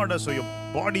things in order. So your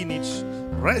body needs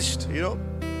rest,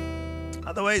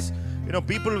 Otherwise,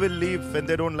 people will leave when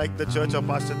they don't like the church or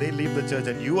pastor. They leave the church,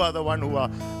 and you are the one who are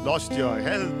lost your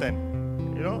health and,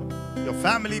 your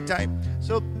family time.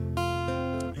 So,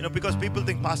 because people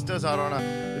think pastors are on a,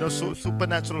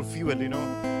 supernatural fuel, They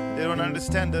don't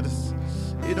understand that,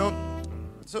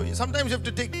 So sometimes you have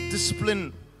to take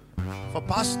discipline for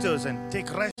pastors and take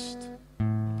rest,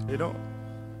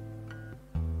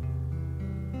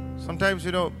 Sometimes,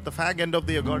 the fag end of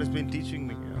the year, God has been teaching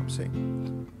me, I'm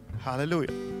saying.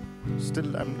 Hallelujah.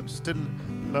 I'm still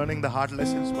learning the hard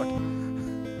lessons, but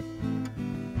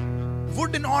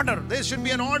wood in order. There should be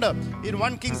an order. In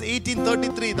 1 Kings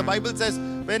 18:33, the Bible says,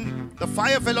 when the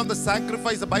fire fell on the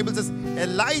sacrifice, the Bible says,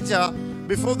 Elijah,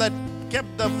 before that,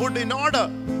 kept the wood in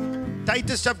order.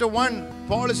 Titus chapter 1,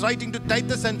 Paul is writing to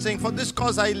Titus and saying, for this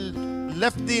cause I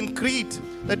left thee in Crete,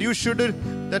 that you should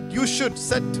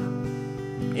set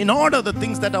in order the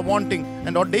things that are wanting,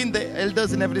 and ordain the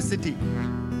elders in every city,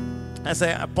 as I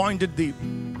appointed thee.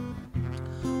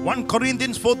 1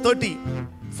 Corinthians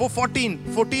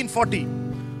 14:40.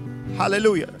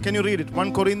 Hallelujah. Can you read it?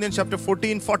 1 Corinthians chapter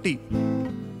 14:40.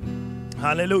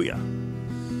 Hallelujah.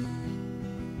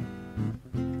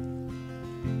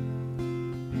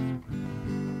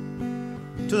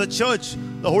 To the church,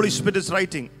 the Holy Spirit is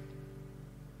writing.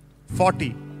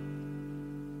 40.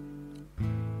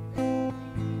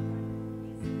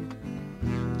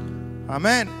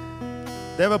 Amen.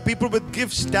 There were people with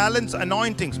gifts, talents,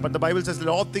 anointings, but the Bible says let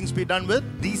all things be done with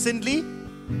decently.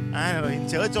 And in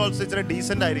church also it's a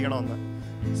decent.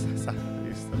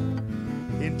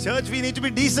 In church we need to be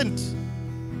decent.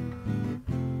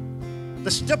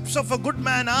 The steps of a good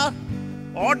man are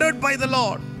ordered by the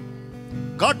Lord.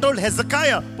 God told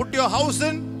Hezekiah, put your house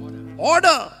in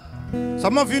order.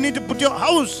 Some of you need to put your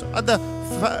house at the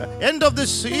end of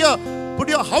this year, put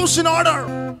your house in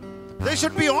order. There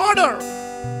should be order.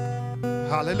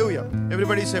 Hallelujah.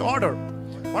 Everybody say order.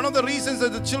 One of the reasons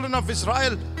that the children of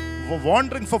Israel were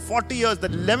wandering for 40 years, the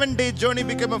 11-day journey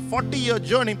became a 40-year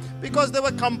journey, because they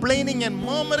were complaining and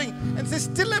murmuring, and they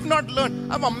still have not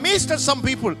learned. I'm amazed at some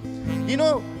people. You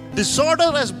know,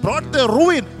 disorder has brought their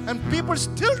ruin, and people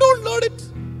still don't learn it.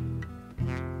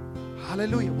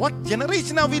 Hallelujah. What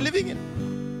generation are we living in?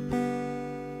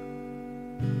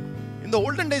 In the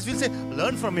olden days, we'll say,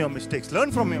 learn from your mistakes,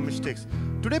 learn from your mistakes.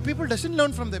 Today, people doesn't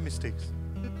learn from their mistakes.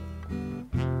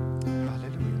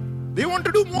 Hallelujah. They want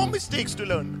to do more mistakes to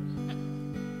learn.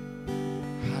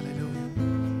 Hallelujah.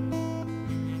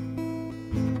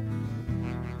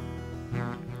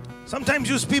 Sometimes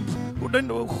you speak who don't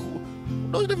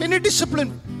have any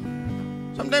discipline.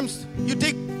 Sometimes you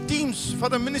take teams for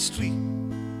the ministry.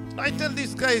 I tell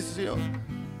these guys, you know,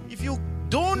 if you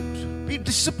don't be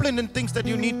disciplined in things that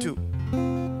you need to,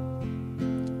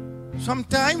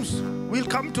 sometimes we'll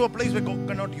come to a place where God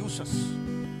cannot use us.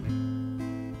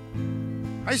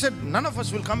 I said, none of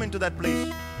us will come into that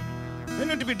place. We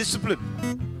need to be disciplined,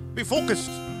 be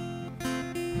focused.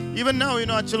 Even now, you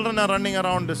know, our children are running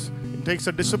around us. It takes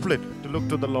a discipline to look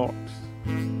to the Lord.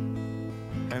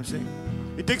 I'm saying,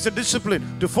 it takes a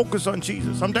discipline to focus on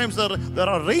Jesus. Sometimes there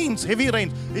are rains, heavy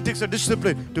rains. It takes a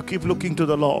discipline to keep looking to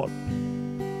the Lord.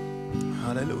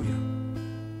 Hallelujah.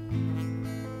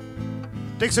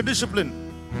 Takes a discipline.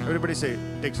 Everybody say,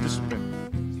 it takes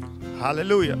discipline.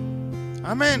 Hallelujah.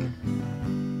 Amen.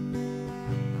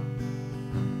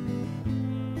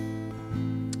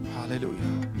 Hallelujah.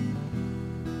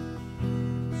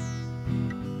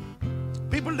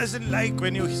 People doesn't like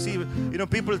when you see, you know,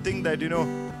 people think that, you know,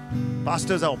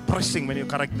 pastors are oppressing when you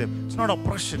correct them. It's not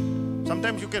oppression.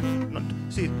 Sometimes you can not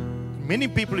see, many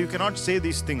people you cannot say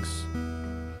these things.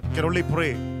 You can only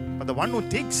pray. But the one who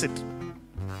takes it,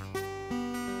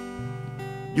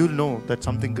 you'll know that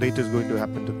something great is going to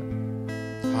happen to them.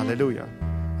 Hallelujah.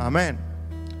 Amen.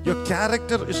 Your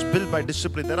character is built by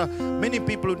discipline. There are many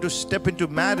people who step into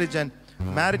marriage and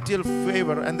marital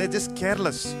favor, and they're just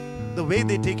careless. The way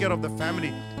they take care of the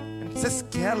family, and it's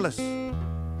just careless.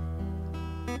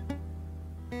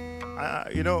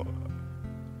 You know,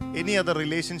 any other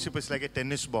relationship is like a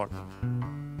tennis ball.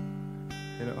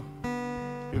 You know,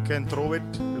 you can throw it,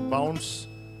 it bounce,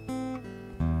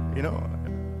 you know,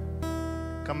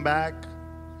 come back.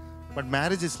 But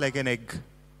marriage is like an egg.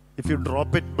 If you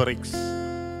drop it, breaks.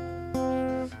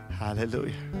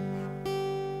 Hallelujah.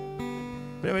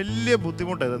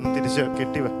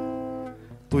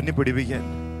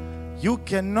 You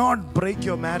cannot break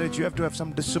your marriage. You have to have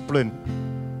some discipline.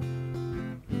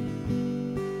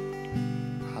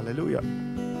 Hallelujah.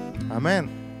 Amen.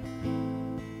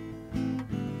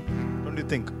 Don't you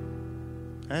think?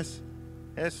 Yes?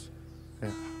 Yes?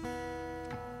 Yeah.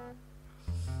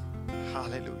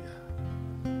 Hallelujah.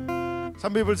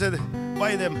 Some people say,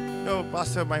 why them? No,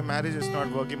 Pastor, my marriage is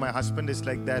not working. My husband is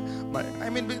like that.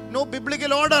 No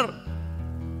biblical order.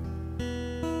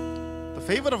 The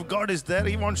favor of God is there.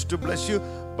 He wants to bless you,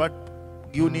 but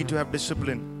you need to have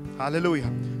discipline. Hallelujah.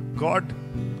 God,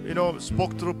 you know,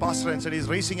 spoke through pastor and said he's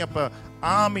raising up an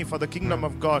army for the kingdom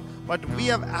of God. But we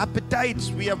have appetites,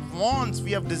 we have wants,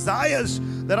 we have desires.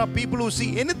 There are people who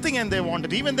see anything and they want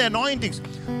it, even the anointings.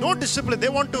 No discipline. They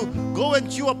want to go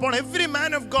and chew upon every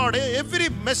man of God, every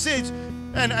message,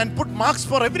 and put marks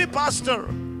for every pastor.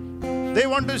 They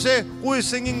want to say who is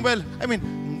singing well.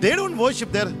 They don't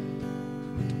worship, they're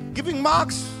giving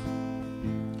marks.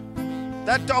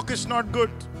 That talk is not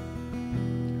good.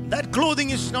 That clothing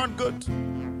is not good.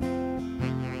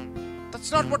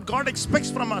 That's not what God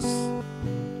expects from us.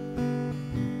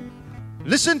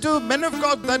 Listen to men of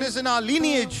God that is in our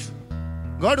lineage.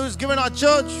 God who has given our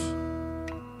church.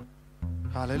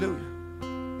 Hallelujah.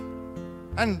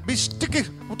 And be sticky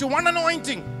to one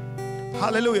anointing.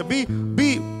 Hallelujah. Be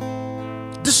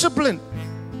disciplined.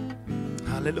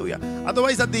 Hallelujah.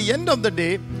 Otherwise, at the end of the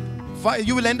day,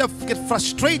 you will end up get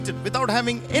frustrated without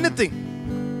having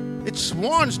anything. It's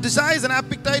wants, desires, and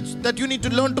appetites that you need to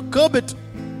learn to curb it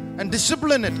and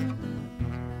discipline it.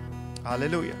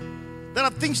 Hallelujah. There are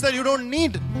things that you don't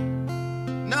need.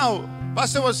 Now,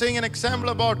 Pastor was saying an example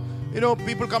about,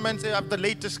 people come and say, I have the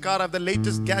latest car, I have the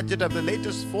latest gadget, I have the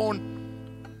latest phone.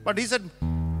 But he said,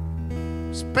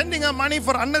 spending our money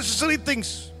for unnecessary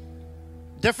things.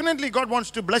 Definitely God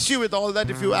wants to bless you with all that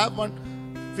if you have one.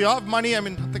 If you have money,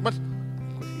 but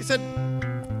he said,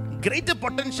 greater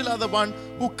potential are the one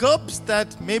who curbs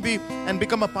that maybe and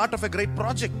become a part of a great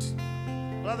project.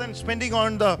 Rather than spending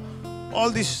on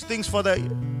all these things for the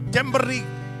temporary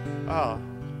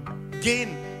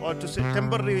gain. or to say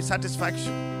temporary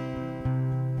satisfaction.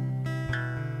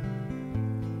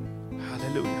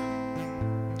 Hallelujah.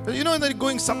 You know, they're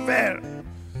going somewhere.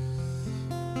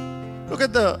 Look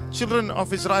at the children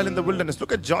of Israel in the wilderness.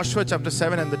 Look at Joshua chapter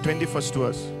 7 and the 21st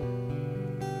verse.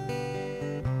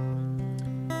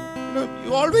 You know,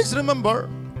 you always remember,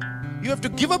 you have to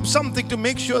give up something to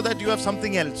make sure that you have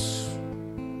something else.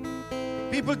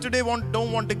 People today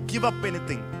don't want to give up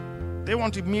anything. They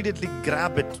want to immediately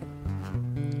grab it.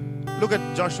 Look at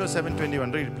Joshua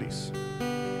 7:21. Read it, please.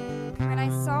 When I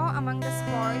saw among the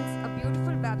spoils a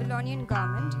beautiful Babylonian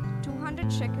garment,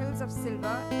 200 shekels of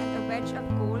silver and a wedge of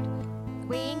gold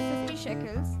weighing 50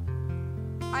 shekels,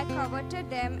 I coveted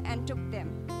them and took them.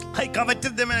 I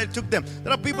coveted them and I took them.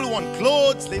 There are people who want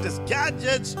clothes, latest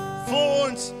gadgets,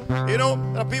 phones. You know,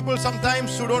 there are people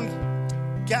sometimes who don't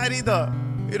carry the,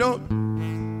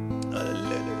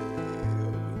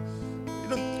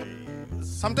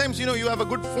 sometimes, you have a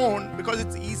good phone because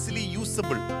it's easily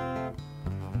usable.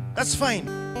 That's fine.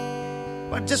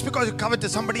 But just because you covet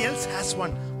somebody else has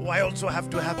one, I also have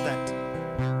to have that.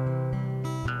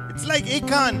 It's like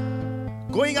Achan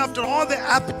going after all the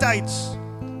appetites.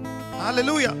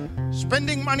 Hallelujah.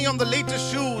 Spending money on the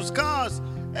latest shoes, cars,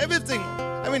 everything.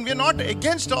 I mean, we're not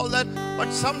against all that,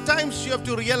 but sometimes you have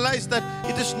to realize that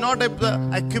it is not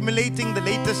accumulating the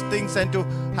latest things and to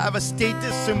have a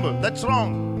status symbol. That's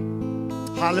wrong.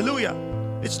 Hallelujah.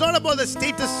 It's not about the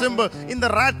status symbol in the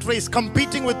rat race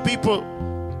competing with people.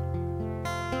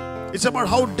 It's about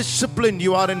how disciplined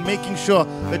you are in making sure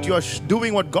that you are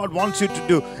doing what God wants you to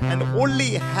do and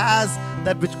only has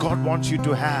that which God wants you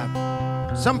to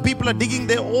have. Some people are digging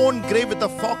their own grave with a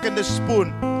fork and a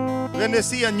spoon. When they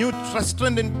see a new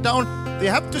restaurant in town, they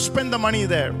have to spend the money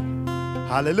there.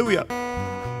 Hallelujah.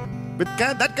 With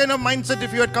that kind of mindset,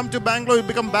 if you had come to Bangalore, you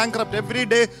become bankrupt. Every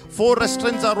day, 4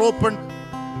 restaurants are open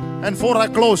and 4 are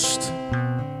closed.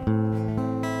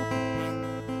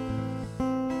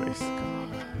 Praise God.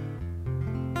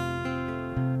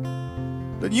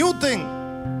 The new thing,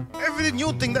 every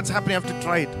new thing that's happening, you have to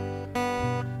try it.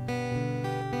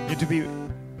 You need to be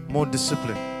more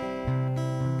disciplined.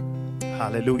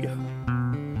 Hallelujah.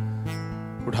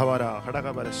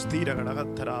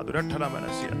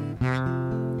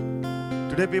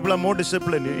 Today people are more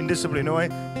disciplined, indisciplined. You know why?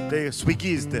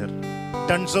 Swiggy is there.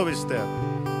 Dunzo is there.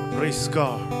 Praise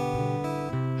God.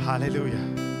 Hallelujah.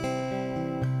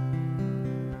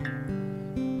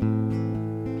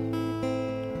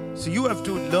 So you have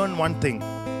to learn one thing.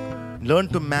 Learn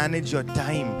to manage your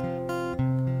time.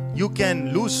 You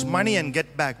can lose money and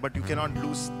get back, but you cannot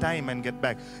lose time and get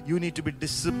back. You need to be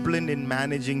disciplined in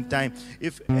managing time.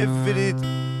 If every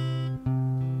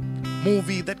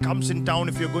movie that comes in town,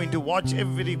 if you're going to watch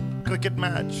every cricket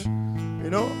match,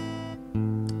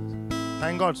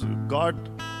 thank God, God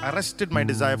arrested my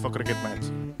desire for cricket match.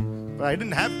 But I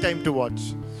didn't have time to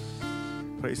watch.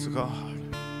 Praise God.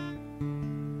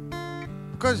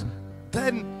 Because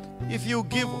then if you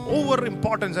give over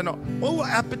importance and over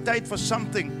appetite for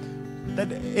something,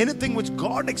 that anything which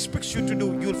God expects you to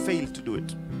do, you'll fail to do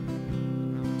it.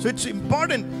 So it's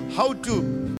important how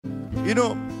to,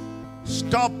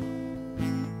 stop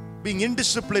being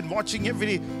indisciplined, watching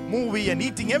every movie and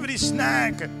eating every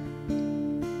snack.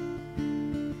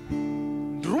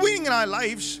 Ruining our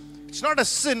lives, it's not a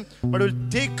sin, but it will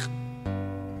take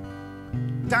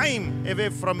time away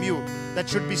from you that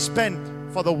should be spent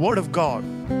for the Word of God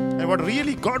and what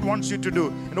really God wants you to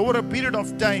do. And over a period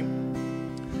of time,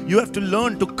 you have to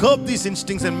learn to curb these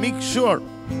instincts and make sure,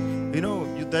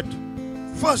 that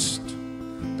first,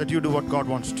 that you do what God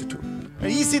wants you to do. An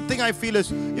easy thing I feel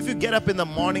is, if you get up in the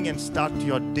morning and start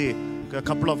your day, a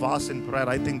couple of hours in prayer,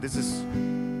 I think this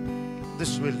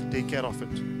will take care of it.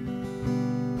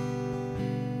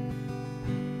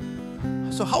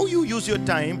 So how you use your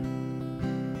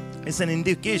time is an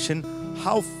indication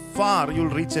how far you'll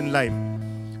reach in life.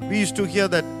 We used to hear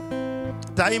that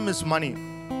time is money.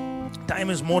 Time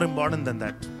is more important than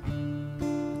that.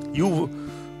 You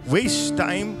waste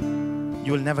time,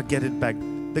 you will never get it back.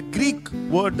 The Greek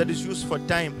word that is used for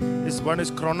time is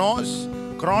chronos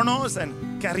and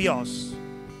kairos.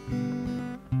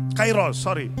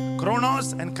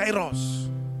 Chronos and kairos.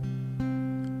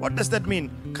 What does that mean?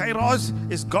 Kairos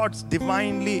is God's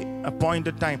divinely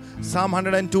appointed time. Psalm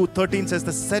 102:13 says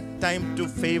the set time to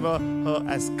favor her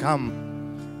has come.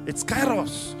 It's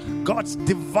kairos, God's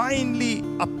divinely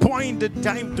appointed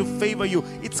time to favor you.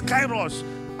 It's kairos.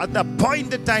 At the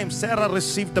appointed time, Sarah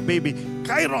received the baby.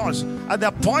 Kairos. At the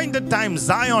appointed time,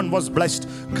 Zion was blessed.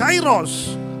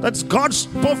 Kairos. That's God's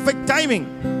perfect timing.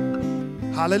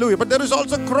 Hallelujah. But there is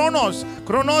also chronos.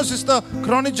 Chronos is the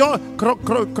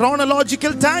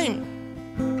chronological time.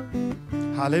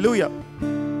 Hallelujah.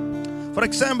 For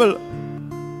example,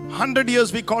 100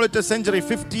 years we call it a century,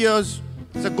 50 years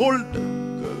it's a golden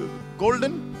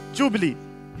jubilee.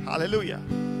 Hallelujah.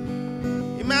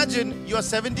 Imagine you are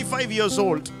 75 years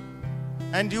old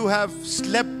and you have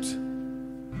slept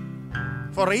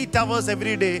for 8 hours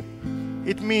every day.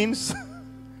 It means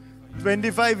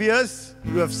 25 years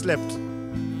you have slept.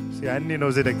 See, Andy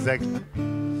knows it exactly.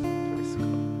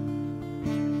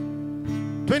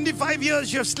 25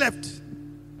 years you have slept.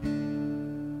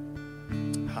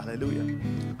 Hallelujah.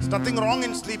 There's nothing wrong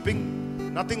in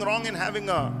sleeping, nothing wrong in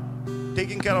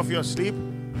taking care of your sleep,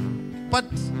 but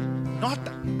not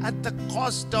at the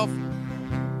cost of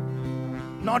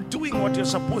not doing what you're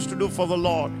supposed to do for the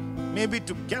Lord. Maybe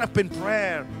to get up in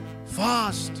prayer,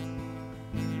 fast.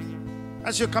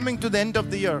 As you're coming to the end of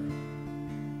the year,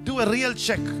 do a real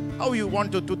check how you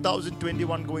want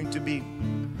 2021 going to be.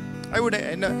 I would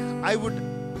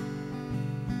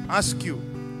ask you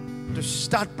to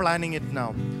start planning it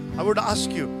now. I would ask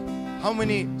you how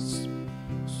many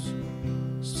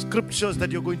scriptures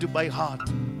that you're going to by heart,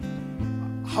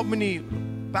 how many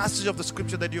passages of the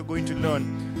scripture that you're going to learn.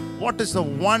 What is the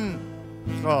one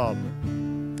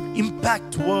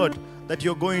impact word that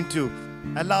you're going to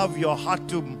allow your heart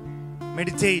to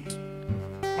meditate?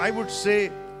 I would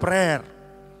say prayer.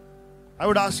 I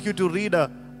would ask you to read a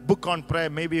book on prayer,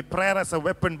 maybe Prayer as a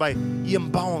Weapon by E.M.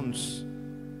 Bounds.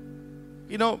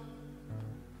 You know,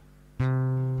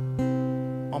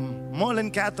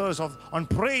 Merlin Cathers on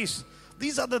praise.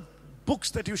 These are the books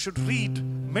that you should read,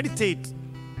 meditate,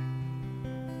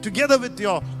 together with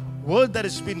your word that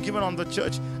has been given on the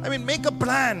church. I mean, make a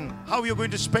plan how you're going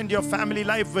to spend your family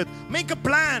life with. Make a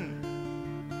plan.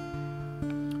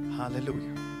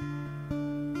 Hallelujah.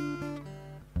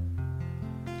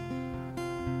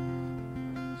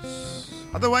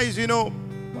 Otherwise, you know,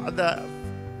 at the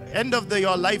end of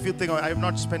your life, you think, oh, I have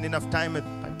not spent enough time with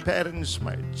my parents,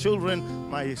 my children,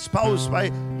 my spouse.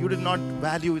 Why? You did not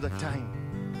value the time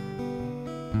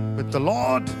with the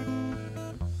Lord.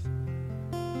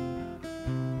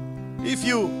 If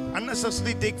you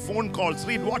unnecessarily take phone calls,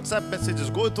 read WhatsApp messages,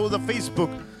 go through the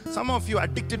Facebook. Some of you are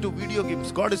addicted to video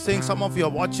games. God is saying some of you are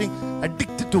watching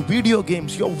addicted to video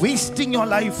games. You're wasting your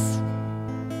life.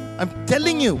 I'm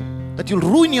telling you that you'll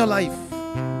ruin your life.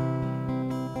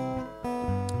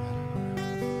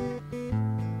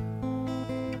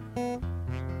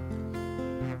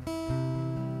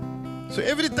 So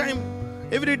every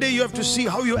day you have to see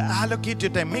how you allocate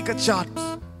your time. Make a chart.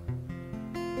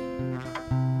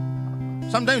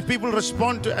 Sometimes people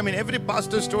respond to, every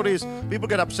pastor's story is, people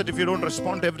get upset if you don't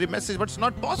respond to every message, but it's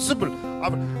not possible.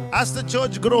 As the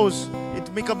church grows,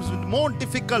 it becomes more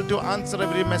difficult to answer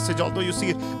every message, although you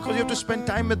see it, because you have to spend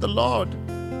time with the Lord.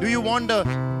 Do you want an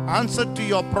answer to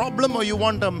your problem or you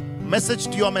want a message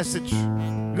to your message?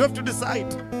 You have to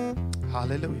decide.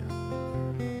 Hallelujah.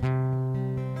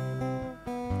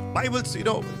 Bibles,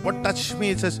 what touched me,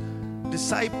 it says,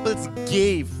 disciples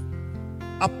gave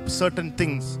up certain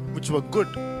things which were good,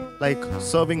 like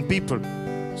serving people,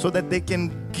 so that they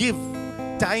can give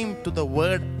time to the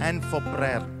word and for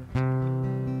prayer.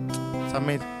 It's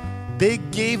amazing. They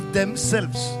gave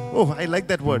themselves. Oh, I like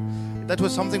that word. That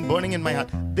was something burning in my heart.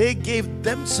 They gave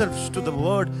themselves to the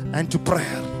word and to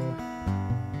prayer.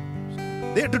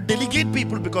 They had to delegate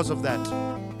people because of that.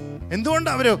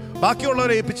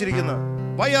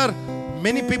 Why are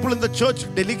many people in the church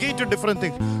delegate to different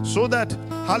things? So that,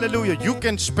 hallelujah, you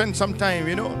can spend some time,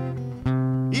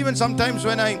 Even sometimes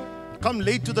when I come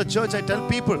late to the church, I tell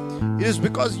people, it is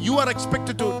because you are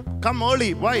expected to come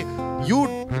early. Why?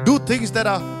 You do things that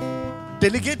are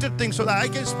delegated things so that I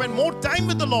can spend more time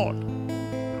with the Lord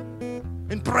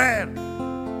in prayer.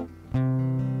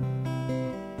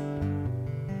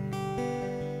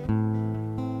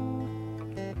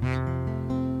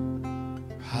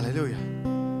 Hallelujah.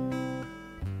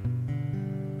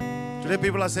 Today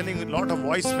people are sending a lot of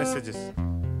voice messages.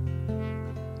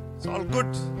 It's all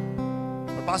good.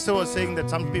 The pastor was saying that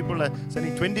some people are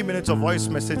sending 20 minutes of voice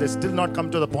messages, still not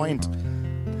come to the point.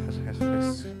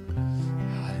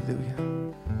 Hallelujah.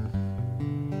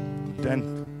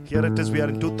 And here it is, we are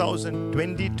in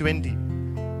 2020.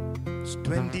 It's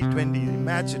 2020.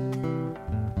 Imagine.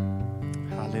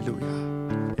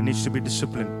 Hallelujah. There needs to be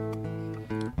discipline.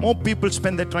 More people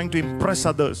spend their time trying to impress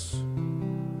others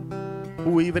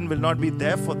who even will not be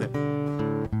there for them.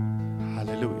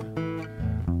 Hallelujah.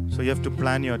 So you have to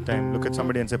plan your time. Look at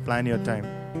somebody and say, plan your time.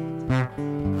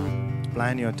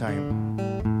 Plan your time.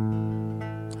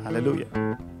 Hallelujah.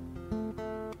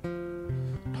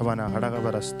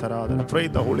 Pray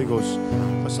the Holy Ghost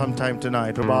for some time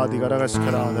tonight.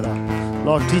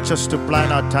 Lord, teach us to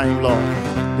plan our time, Lord.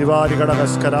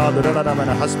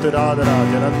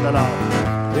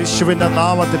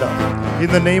 In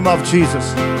the name of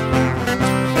Jesus,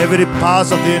 every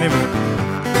pass of the enemy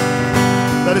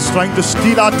that is trying to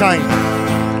steal our time,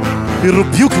 we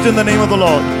rebuke it in the name of the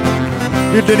Lord.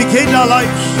 We dedicate our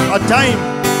lives, our time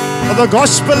for the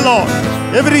gospel, Lord.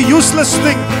 Every useless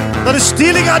thing that is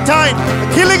stealing our time,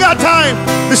 killing our time,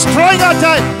 destroying our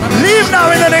time, leave now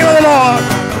in the name of the Lord.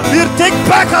 We take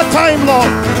back our time,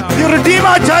 Lord. We redeem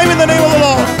our time in the name of the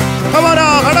Lord.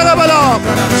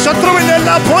 ശത്രുവിന്റെ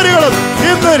എല്ലാ പോരുകളും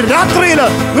ഇന്ന് രാത്രിയിൽ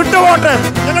വിട്ടുപോട്ടെ.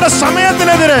 ഞങ്ങളുടെ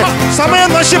സമയത്തിനെതിരെ സമയം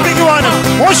നശിപ്പിക്കുവാനും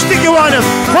മോഷ്ടിക്കുവാനും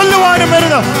കൊല്ലുവാനും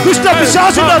വരുന്ന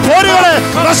ദുഷ്ടപിശാചിന്റെ പോരുകളെ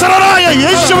നസറേയനായ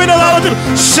യേശുവിന്റെ നാമത്തിൽ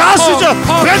ശാസിച്ച്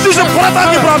ബന്ധിച്ച്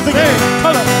പുറത്താക്കി പ്രാർത്ഥിക്കുന്നു.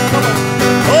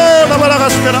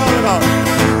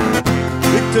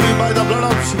 Victory by the blood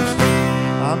of Jesus.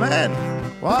 Amen.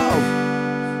 Wow.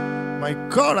 My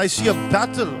God, I see a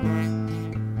battle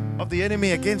of the enemy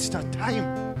against our time.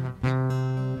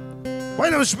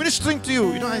 While I was ministering to you,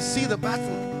 I see the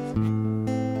battle.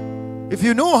 If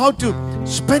you know how to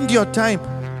spend your time,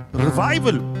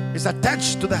 revival is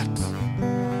attached to that.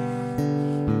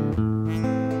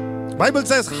 Bible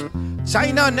says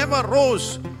China never rose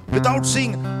without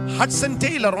seeing Hudson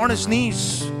Taylor on his knees.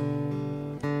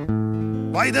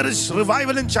 Why there is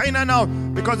revival in China now?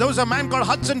 Because there was a man called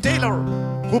Hudson Taylor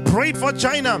who prayed for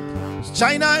China.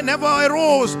 China never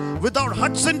arose without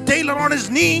Hudson Taylor on his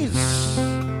knees.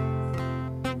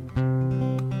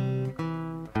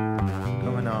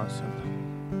 Come on now.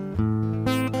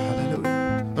 Hallelujah.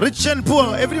 Rich and poor,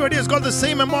 everybody has got the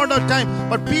same amount of time.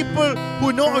 But people who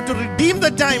know how to redeem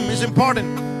the time is important.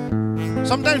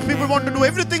 Sometimes people want to do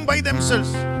everything by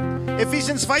themselves.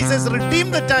 Ephesians 5 says, redeem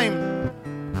the time.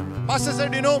 Pastor said,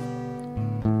 there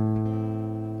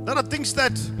are things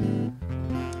that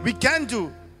we can do,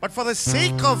 but for the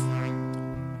sake of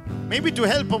maybe to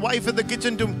help a wife in the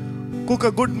kitchen to cook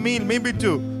a good meal, maybe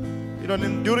to,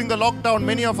 during the lockdown,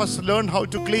 many of us learned how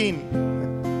to clean.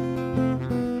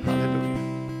 Hallelujah.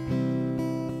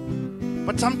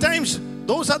 But sometimes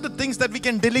those are the things that we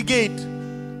can delegate.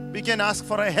 We can ask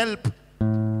for a help.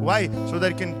 Why? So that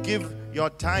you can give your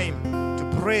time to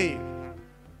pray.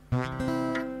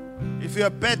 If you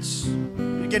have pets,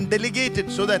 you can delegate it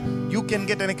so that you can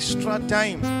get an extra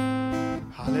time.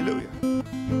 Hallelujah.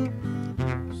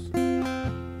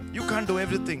 You can't do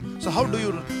everything. So how do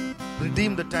you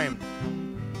redeem the time?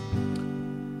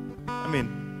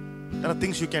 There are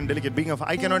things you can delegate.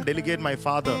 I cannot delegate my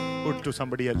fatherhood to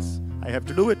somebody else. I have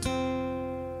to do it.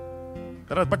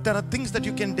 But there are things that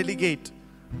you can delegate.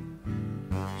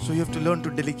 So you have to learn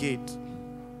to delegate.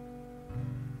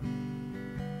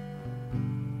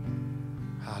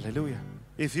 Hallelujah.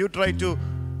 If you try to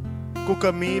cook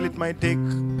a meal, it might take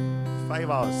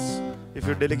 5 hours. If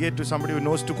you delegate to somebody who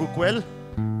knows to cook well,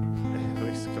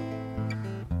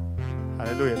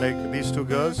 hallelujah, like these two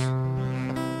girls,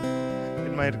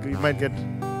 you might get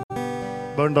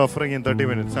burnt offering in 30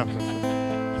 minutes.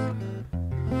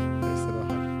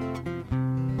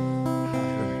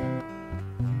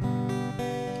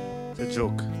 It's a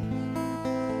joke.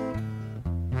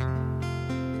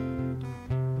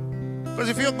 Because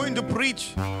if you're going to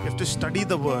preach, you have to study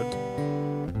the word.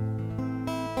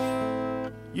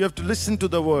 You have to listen to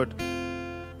the word.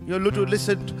 You have to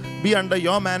listen, be under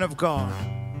your man of God.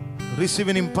 Receive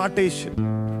an impartation.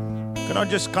 You cannot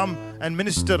just come and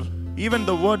minister. Even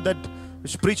the word that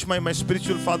was preached by my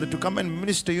spiritual father, to come and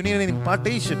minister, you need an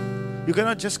impartation. You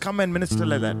cannot just come and minister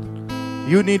like that.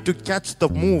 You need to catch the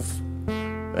move.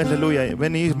 Hallelujah.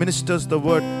 When he ministers the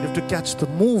word, you have to catch the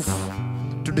move,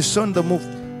 to discern the move.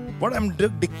 What I'm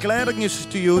declaring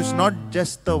to you is not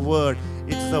just the word.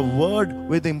 It's the word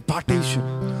with impartation.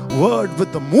 Word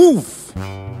with the move.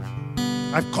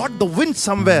 I've caught the wind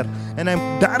somewhere and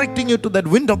I'm directing you to that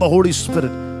wind of the Holy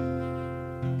Spirit.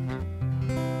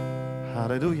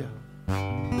 Hallelujah.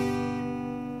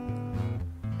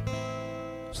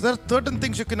 So there are certain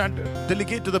things you cannot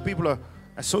delegate to the people who are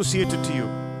associated to you.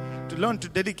 To learn to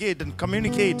delegate and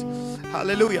communicate.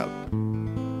 Hallelujah.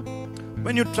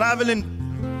 When you travel in,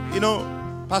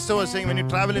 Pastor was saying, when you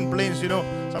travel in planes,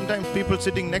 sometimes people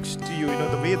sitting next to you,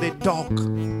 the way they talk,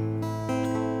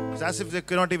 it's as if they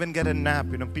cannot even get a nap.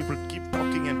 People keep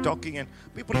talking and talking, and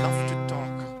people love to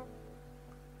talk.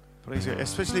 Praise God,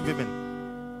 especially women.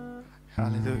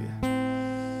 Hallelujah.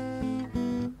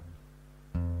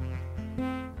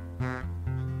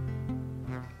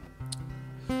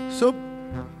 So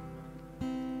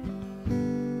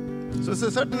it's a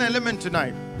certain element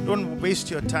tonight. Don't waste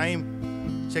your time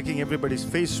checking everybody's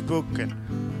Facebook and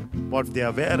what they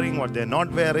are wearing, what they're not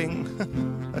wearing.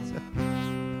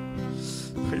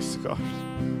 God.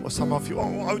 Oh, some of you,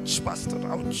 oh, ouch, Pastor,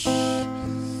 ouch.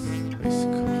 Praise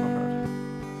God.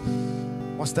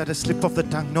 Was that a slip of the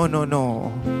tongue? No, no,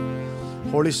 no.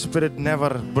 Holy Spirit never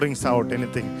brings out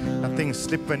anything. Nothing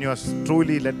slip when you are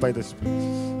truly led by the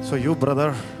Spirit. So you,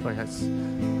 brother, yes.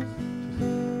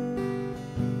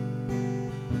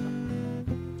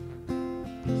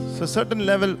 So certain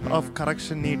level of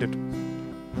correction needed.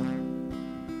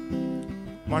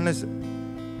 One is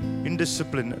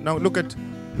indiscipline. Now look at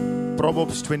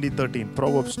Proverbs 20:13.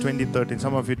 Proverbs 20:13.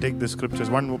 Some of you take the scriptures.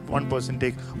 One person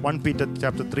take 1 Peter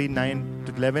chapter 3, 9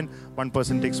 to 11. One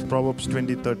person takes Proverbs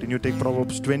 20:13. You take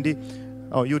Proverbs 20.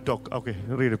 Oh, you talk. Okay,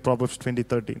 read it. Proverbs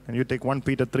 20:13. And you take 1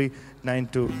 Peter 3, 9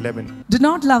 to 11. Do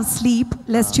not love sleep,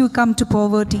 lest you come to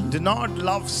poverty. Do not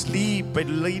love sleep, it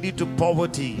will lead you to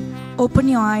poverty. Open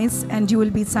your eyes, and you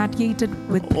will be satiated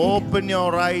with pain. Open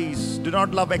your eyes. Do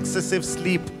not love excessive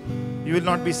sleep. You will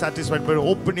not be satisfied. But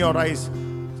open your eyes.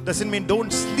 Doesn't mean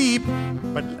don't sleep,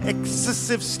 but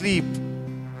excessive sleep.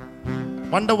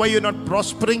 Wonder why you're not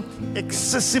prospering?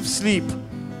 Excessive sleep.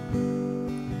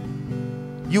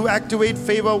 You activate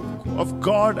favor of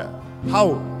God. How?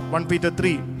 1 Peter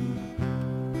 3.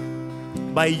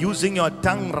 By using your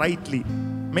tongue rightly.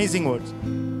 Amazing words.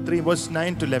 3 verse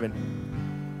 9 to 11.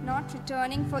 Not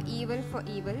returning for evil,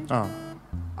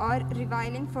 or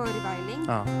reviling for reviling,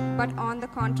 but on the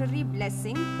contrary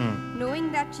blessing,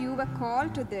 knowing that you were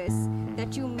called to this,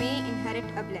 that you may inherit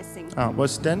a blessing.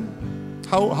 Verse 10.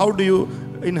 How do you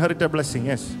inherit a blessing?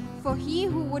 Yes. For he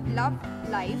who would love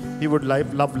life,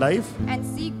 love life, and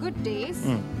see good days,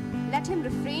 let him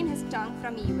refrain his tongue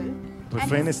from evil,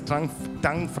 refrain his tongue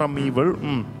from evil,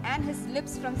 and his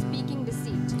lips from speaking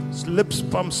deceit. Lips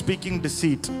from speaking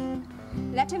deceit.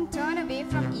 Let him turn away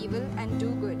from evil and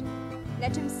do good.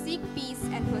 Let him seek peace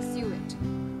and pursue it.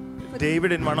 For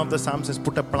David in one of the Psalms says,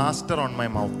 put a plaster on my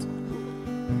mouth.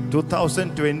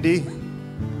 2020,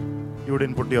 you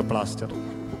didn't put your plaster.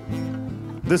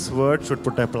 This word should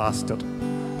put a plaster.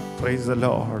 Praise the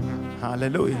Lord.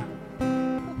 Hallelujah.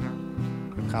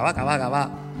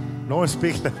 Kava. No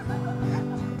speak.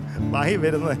 Why?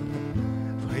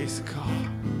 Praise God.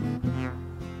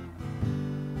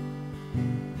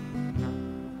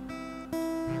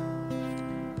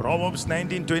 Proverbs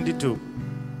 19:22.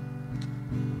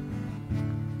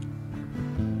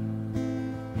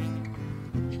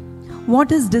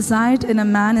 What is desired in a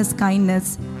man is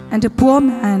kindness, and a poor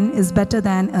man is better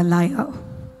than a liar.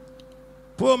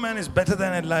 Poor man is better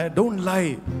than a liar. Don't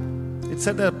lie. It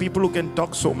said there are people who can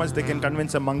talk so much they can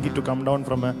convince a monkey to come down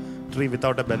from a tree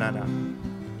without a banana.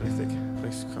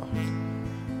 Praise God.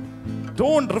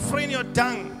 Don't refrain your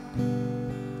tongue.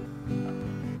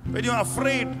 When you are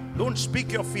afraid, don't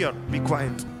speak your fear. Be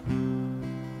quiet.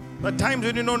 There are times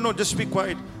when you don't know, just be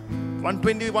quiet.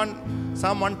 121,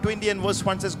 Psalm 120 and verse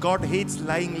 1 says, God hates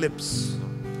lying lips.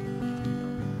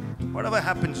 Whatever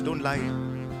happens, don't lie.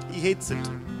 He hates it.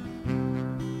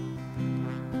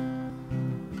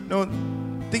 No,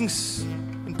 things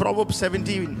in Proverbs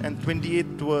 17 and 28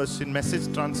 verse in Message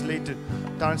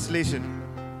translation.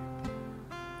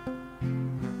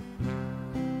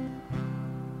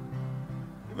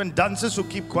 Even dunces who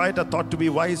keep quiet are thought to be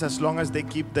wise. As long as they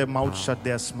keep their mouth shut,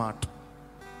 they are smart.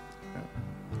 Yeah.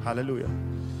 Hallelujah.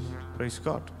 Praise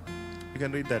God. You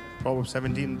can read that. Proverbs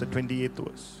 17, the 28th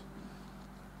verse.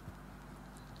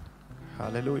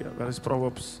 Hallelujah. Where is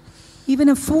Proverbs? Even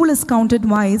a fool is counted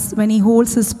wise when he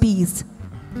holds his peace.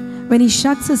 When he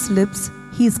shuts his lips,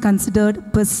 he is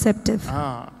considered perceptive.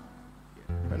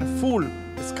 When a fool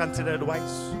is considered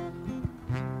wise.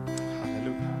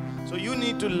 Hallelujah. So you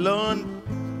need to learn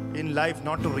in life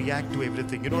not to react to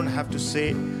everything. You don't have to say,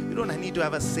 you don't need to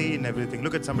have a say in everything.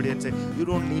 Look at somebody and say, you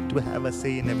don't need to have a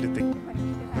say in everything.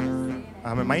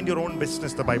 Mind your own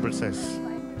business, the Bible says.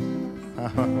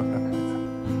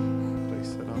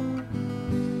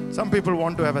 Some people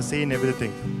want to have a say in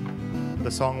everything.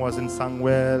 The song wasn't sung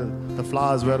well, the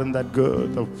flowers weren't that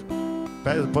good, the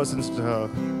person's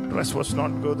dress was not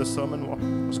good, the sermon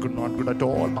was not good at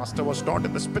all, pastor was not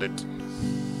in the spirit.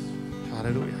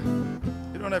 Hallelujah.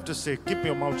 You don't have to say, keep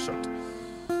your mouth shut.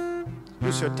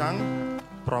 Use your tongue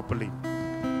properly.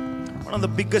 One of the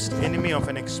biggest enemy of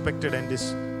an expected end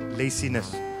is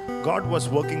laziness. God was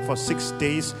working for 6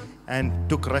 days and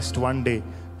took rest 1 day.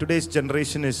 Today's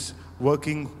generation is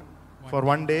working for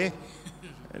 1 day,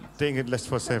 taking it less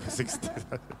for 6 days.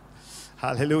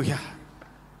 Hallelujah.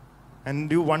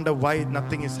 And you wonder why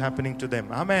nothing is happening to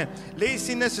them. Amen.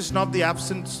 Laziness is not the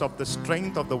absence of the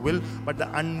strength of the will, but the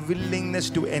unwillingness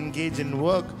to engage in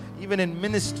work. Even in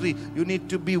ministry, you need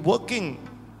to be working.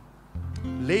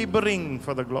 laboring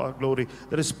for the glory.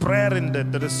 There is prayer in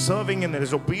it. There is serving in it. There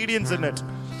is obedience in it.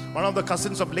 One of the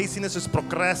cousins of laziness is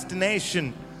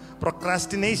procrastination.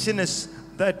 Procrastination is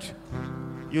that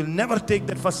you'll never take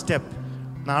that first step.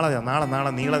 In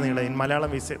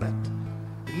Malayalam we say that.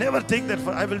 Never take that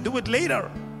first. I will do it later.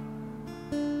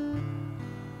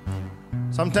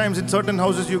 Sometimes in certain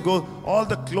houses you go, all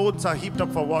the clothes are heaped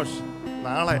up for wash.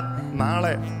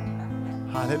 Hallelujah.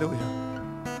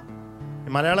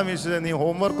 In Malayalam we say,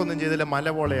 homework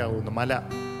mala.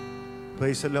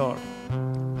 Praise the Lord.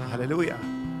 Hallelujah.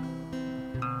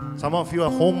 Some of you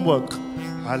are homework.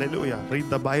 Hallelujah. Read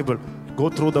the Bible. Go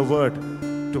through the word.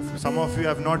 Some of you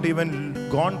have not even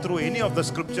gone through any of the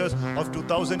scriptures of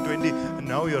 2020. And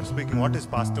now you're speaking. What is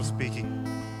pastor speaking?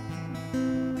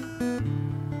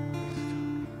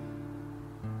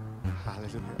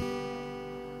 Hallelujah.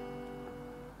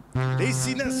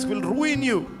 Laziness will ruin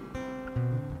you.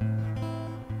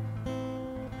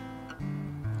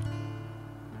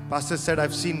 Pastor said,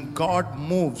 I've seen God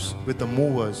moves with the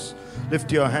movers.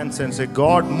 Lift your hands and say,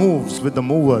 God moves with the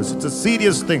movers. It's a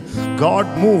serious thing. God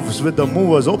moves with the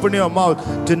movers. Open your mouth.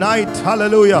 Tonight,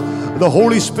 hallelujah, the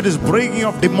Holy Spirit is breaking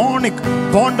off demonic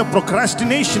bond of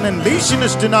procrastination and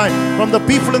laziness tonight from the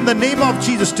people in the name of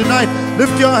Jesus. Tonight,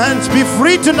 lift your hands. Be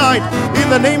free tonight in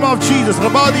the name of Jesus.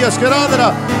 Rabadiya,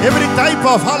 Skaradara, every type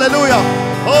of, hallelujah,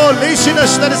 oh,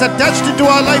 laziness that is attached into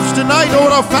our lives tonight,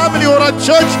 or our family, or our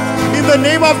church, in the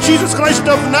name of Jesus Christ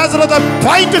of Nazareth, I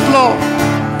bind it, Lord.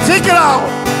 Take it out.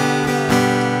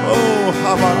 Oh,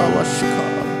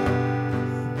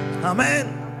 amen.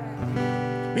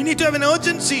 We need to have an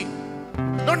urgency,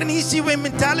 not an easy way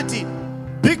mentality.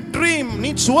 Big dream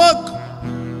needs work.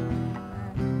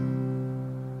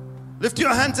 Lift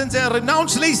your hands and say, I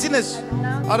renounce laziness.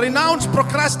 I renounce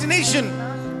procrastination.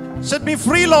 Set me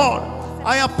free, Lord.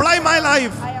 I apply my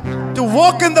life to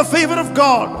walk in the favor of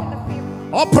God.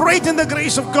 Operate in the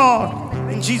grace of God.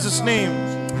 In Jesus' name.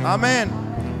 Amen.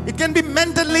 It can be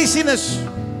mental laziness.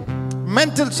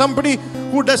 Mental, somebody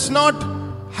who does not,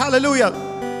 hallelujah,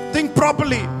 think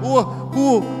properly. Who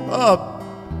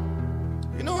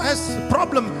has a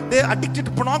problem. They are addicted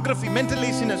to pornography. Mental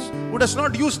laziness. Who does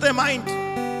not use their mind.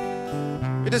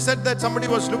 It is said that somebody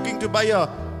was looking to buy a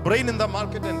brain in the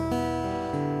market, and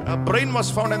a brain was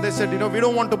found, and they said, we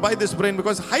don't want to buy this brain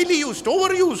because highly used,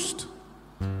 overused.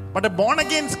 But a born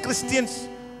again Christian's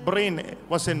brain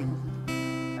was in.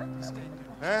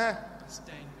 Yeah,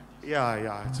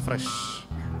 it's fresh.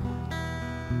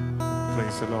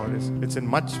 Praise the Lord. It's in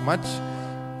much.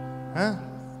 Yeah.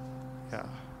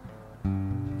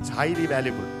 It's highly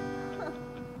valuable.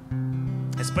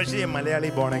 Especially a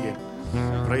Malayali born again.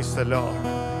 Praise the Lord.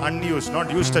 Unused,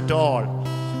 not used at all.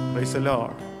 Praise the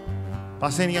Lord.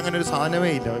 Pastor, I don't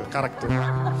have correct.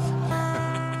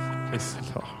 Praise the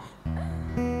Lord.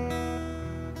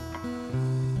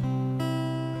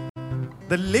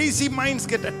 The lazy minds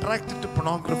get attracted to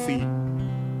pornography.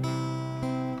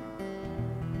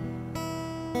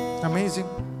 Amazing.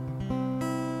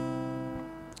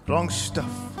 Wrong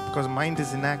stuff, because mind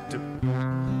is inactive.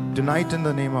 Tonight, in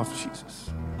the name of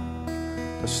Jesus,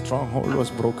 the stronghold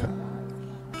was broken.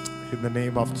 In the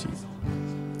name of Jesus.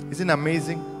 Isn't it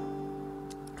amazing?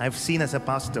 I've seen as a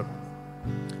pastor,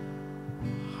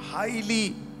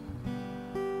 highly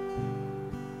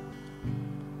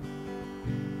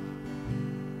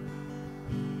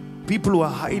people who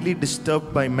are highly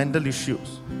disturbed by mental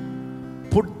issues,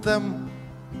 put them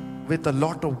with a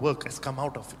lot of work has come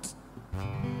out of it.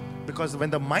 Because when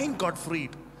the mind got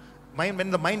freed,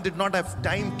 when the mind did not have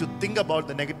time to think about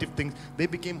the negative things, they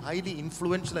became highly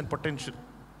influential and potential.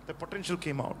 The potential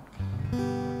came out.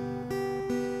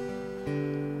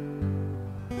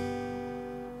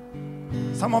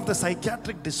 Some of the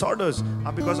psychiatric disorders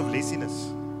are because of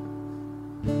laziness.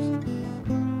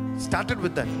 Started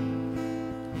with that.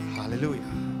 Hallelujah.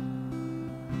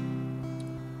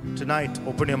 Tonight,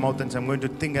 open your mouth and say, I'm going to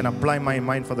think and apply my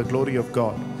mind for the glory of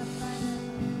God.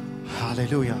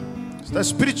 Hallelujah. So the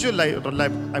spiritual life,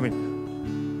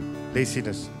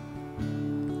 laziness,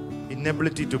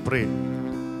 inability to pray.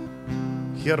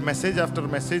 Hear message after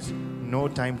message, no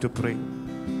time to pray.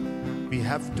 We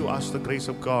have to ask the grace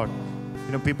of God.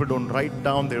 People don't write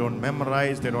down, they don't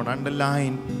memorize, they don't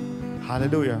underline.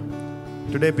 Hallelujah.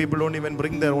 Today, people don't even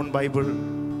bring their own Bible. You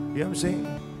know what I'm saying?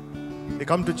 They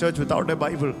come to church without a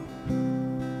Bible.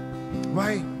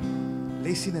 Why?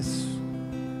 Laziness.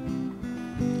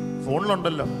 Phone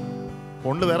londallo.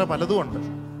 Phone lo vera paladhu undu.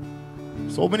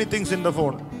 So many things in the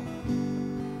phone.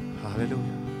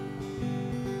 Hallelujah.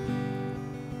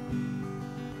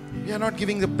 We are not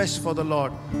giving the best for the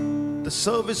Lord. The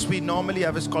service we normally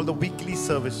have is called the weekly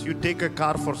service. You take a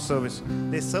car for service.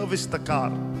 They service the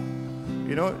car.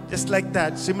 You know, just like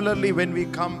that. Similarly, when we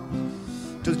come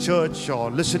to church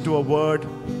or listen to a word,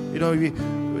 you know,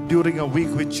 during a week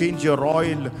we change your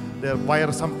oil, there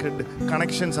wire some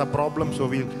connections are problems, so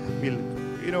we'll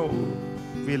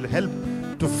help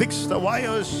to fix the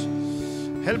wires,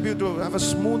 help you to have a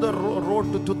smoother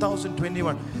road to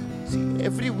 2021. See,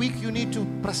 every week you need to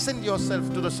present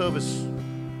yourself to the service.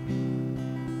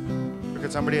 Look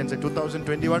at somebody and say,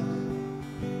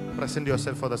 2021, present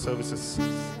yourself for the services.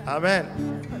 Amen.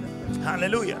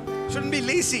 Hallelujah. Shouldn't be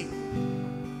lazy.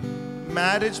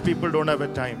 Marriage people don't have a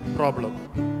time problem.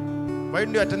 Why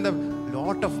don't you attend a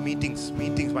lot of meetings?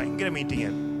 Bhayangara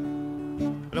meeting.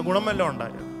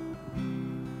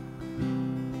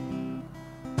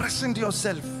 Present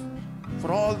yourself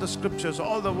for all the scriptures,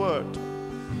 all the word.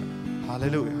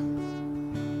 Hallelujah.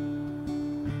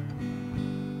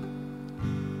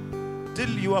 Till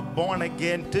you are born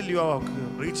again, till you are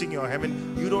reaching your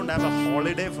heaven, you don't have a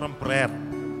holiday from prayer.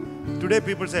 Today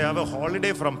people say, I have a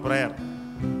holiday from prayer.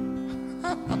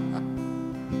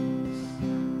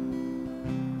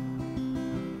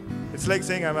 It's like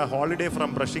saying I have a holiday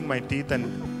from brushing my teeth and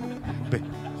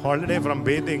holiday from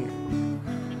bathing.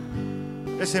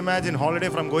 Just imagine holiday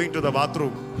from going to the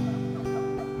bathroom.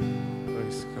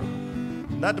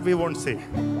 That we won't say.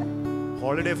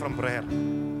 Holiday from prayer.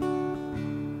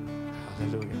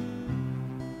 Hallelujah.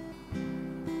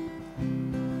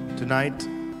 Tonight,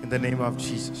 in the name of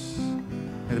Jesus,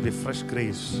 there will be fresh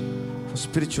grace for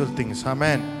spiritual things.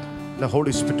 Amen. The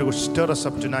Holy Spirit will stir us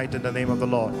up tonight in the name of the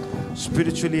Lord.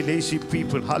 Spiritually lazy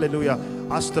people, hallelujah.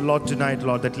 Ask the Lord tonight,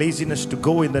 Lord, that laziness to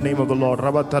go in the name of the Lord.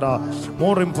 Rabatara.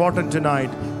 More important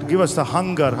tonight, to give us the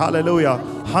hunger, hallelujah.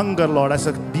 Hunger, Lord, as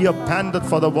a deer panteth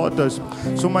for the waters.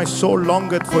 So my soul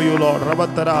longeth for you, Lord.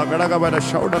 Rabatara. Gadagabara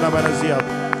shaudana manazia.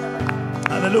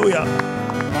 Hallelujah.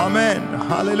 Amen.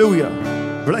 Hallelujah.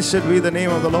 Blessed be the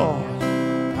name of the Lord.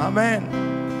 Amen.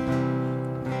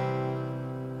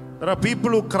 There are people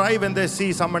who cry when they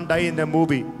see someone die in a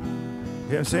movie. You know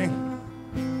what I'm saying?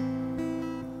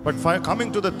 But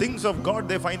coming to the things of God,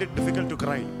 they find it difficult to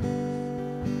cry.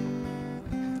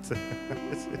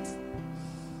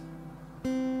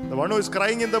 The one who is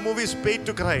crying in the movie is paid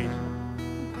to cry.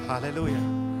 Hallelujah.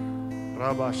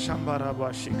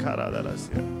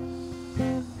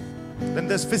 Then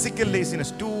there's physical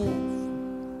laziness.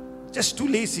 Just too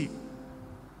lazy.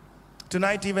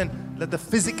 Tonight even, let the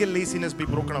physical laziness be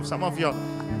broken off. Some of you are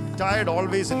tired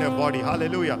always in your body.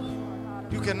 Hallelujah.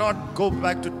 You cannot go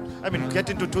back to, get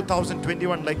into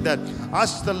 2021 like that.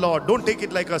 Ask the Lord. Don't take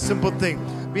it like a simple thing.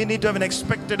 We need to have an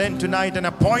expected end tonight, an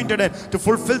appointed end to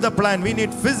fulfill the plan. We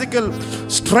need physical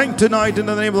strength tonight in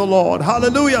the name of the Lord.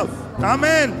 Hallelujah.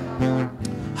 Amen.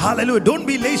 Hallelujah. Don't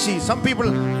be lazy. Some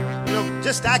people,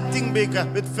 just acting big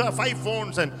with 5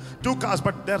 phones and 2 cars,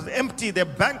 but they're empty. They're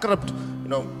bankrupt.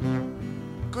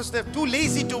 Because they're too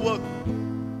lazy to work.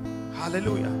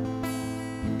 Hallelujah.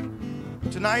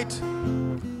 Tonight,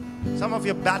 some of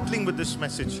you are battling with this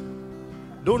message.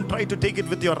 Don't try to take it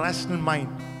with your rational mind.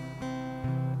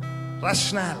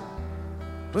 Rational.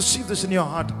 Receive this in your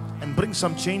heart and bring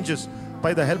some changes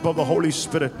by the help of the Holy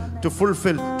Spirit to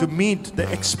fulfill, to meet the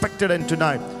expected end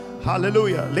tonight.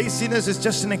 Hallelujah. Laziness is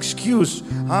just an excuse.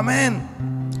 Amen.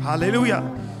 Hallelujah.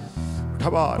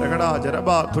 Look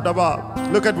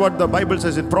at what the Bible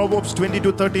says in Proverbs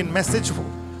 22:13. Message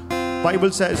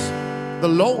Bible says, the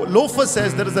loafer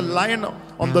says, there is a lion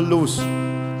on the loose.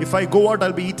 If I go out,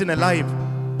 I'll be eaten alive.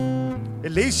 A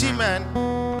lazy man,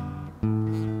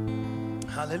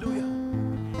 hallelujah.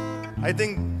 I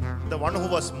think the one who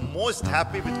was most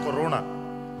happy with Corona,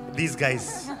 these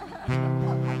guys.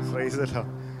 Praise the Lord.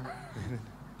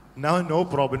 Now no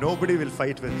problem, nobody will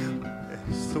fight with him.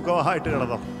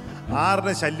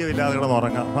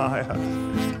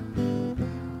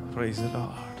 Praise the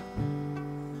Lord.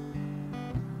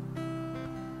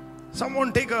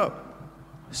 Someone take a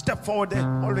step forward. There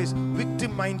always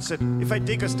victim mindset. If I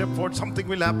take a step forward, something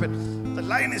will happen. The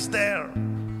lion is there.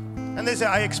 And they say,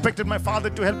 I expected my father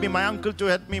to help me, my uncle to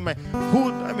help me,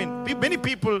 many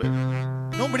people,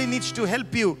 nobody needs to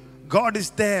help you. God is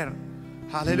there.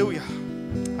 Hallelujah.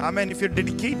 Amen. If you're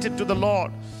dedicated to the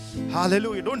Lord,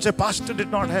 hallelujah. Don't say, pastor did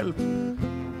not help.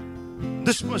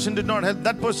 This person did not help.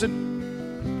 That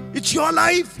person. It's your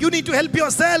life. You need to help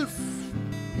yourself.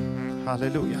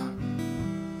 Hallelujah.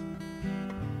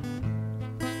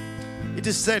 It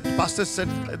is said, pastor said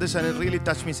this and it really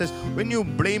touched me. He says, when you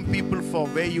blame people for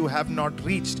where you have not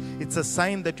reached, it's a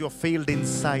sign that you have failed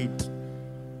inside.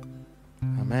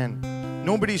 Amen.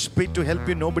 Nobody is paid to help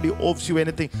you. Nobody owes you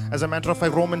anything. As a matter of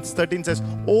fact, Romans 13 says,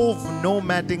 owe no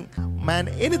man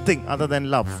anything other than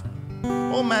love.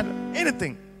 Oh man,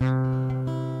 anything.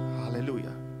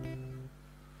 Hallelujah.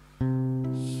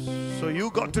 So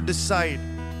you got to decide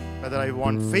whether I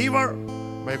want favor,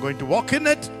 we're going to walk in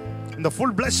it, in the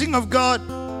full blessing of God,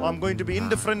 or I'm going to be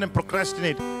indifferent and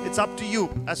procrastinate. It's up to you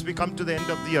as we come to the end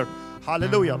of the year.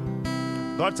 Hallelujah.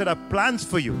 God said, I have plans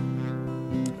for you.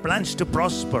 Plans to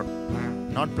prosper,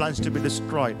 not plans to be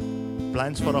destroyed.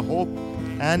 Plans for a hope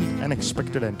and an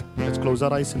expected end. Let's close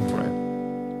our eyes in prayer.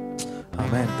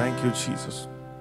 Amen. Thank you, Jesus.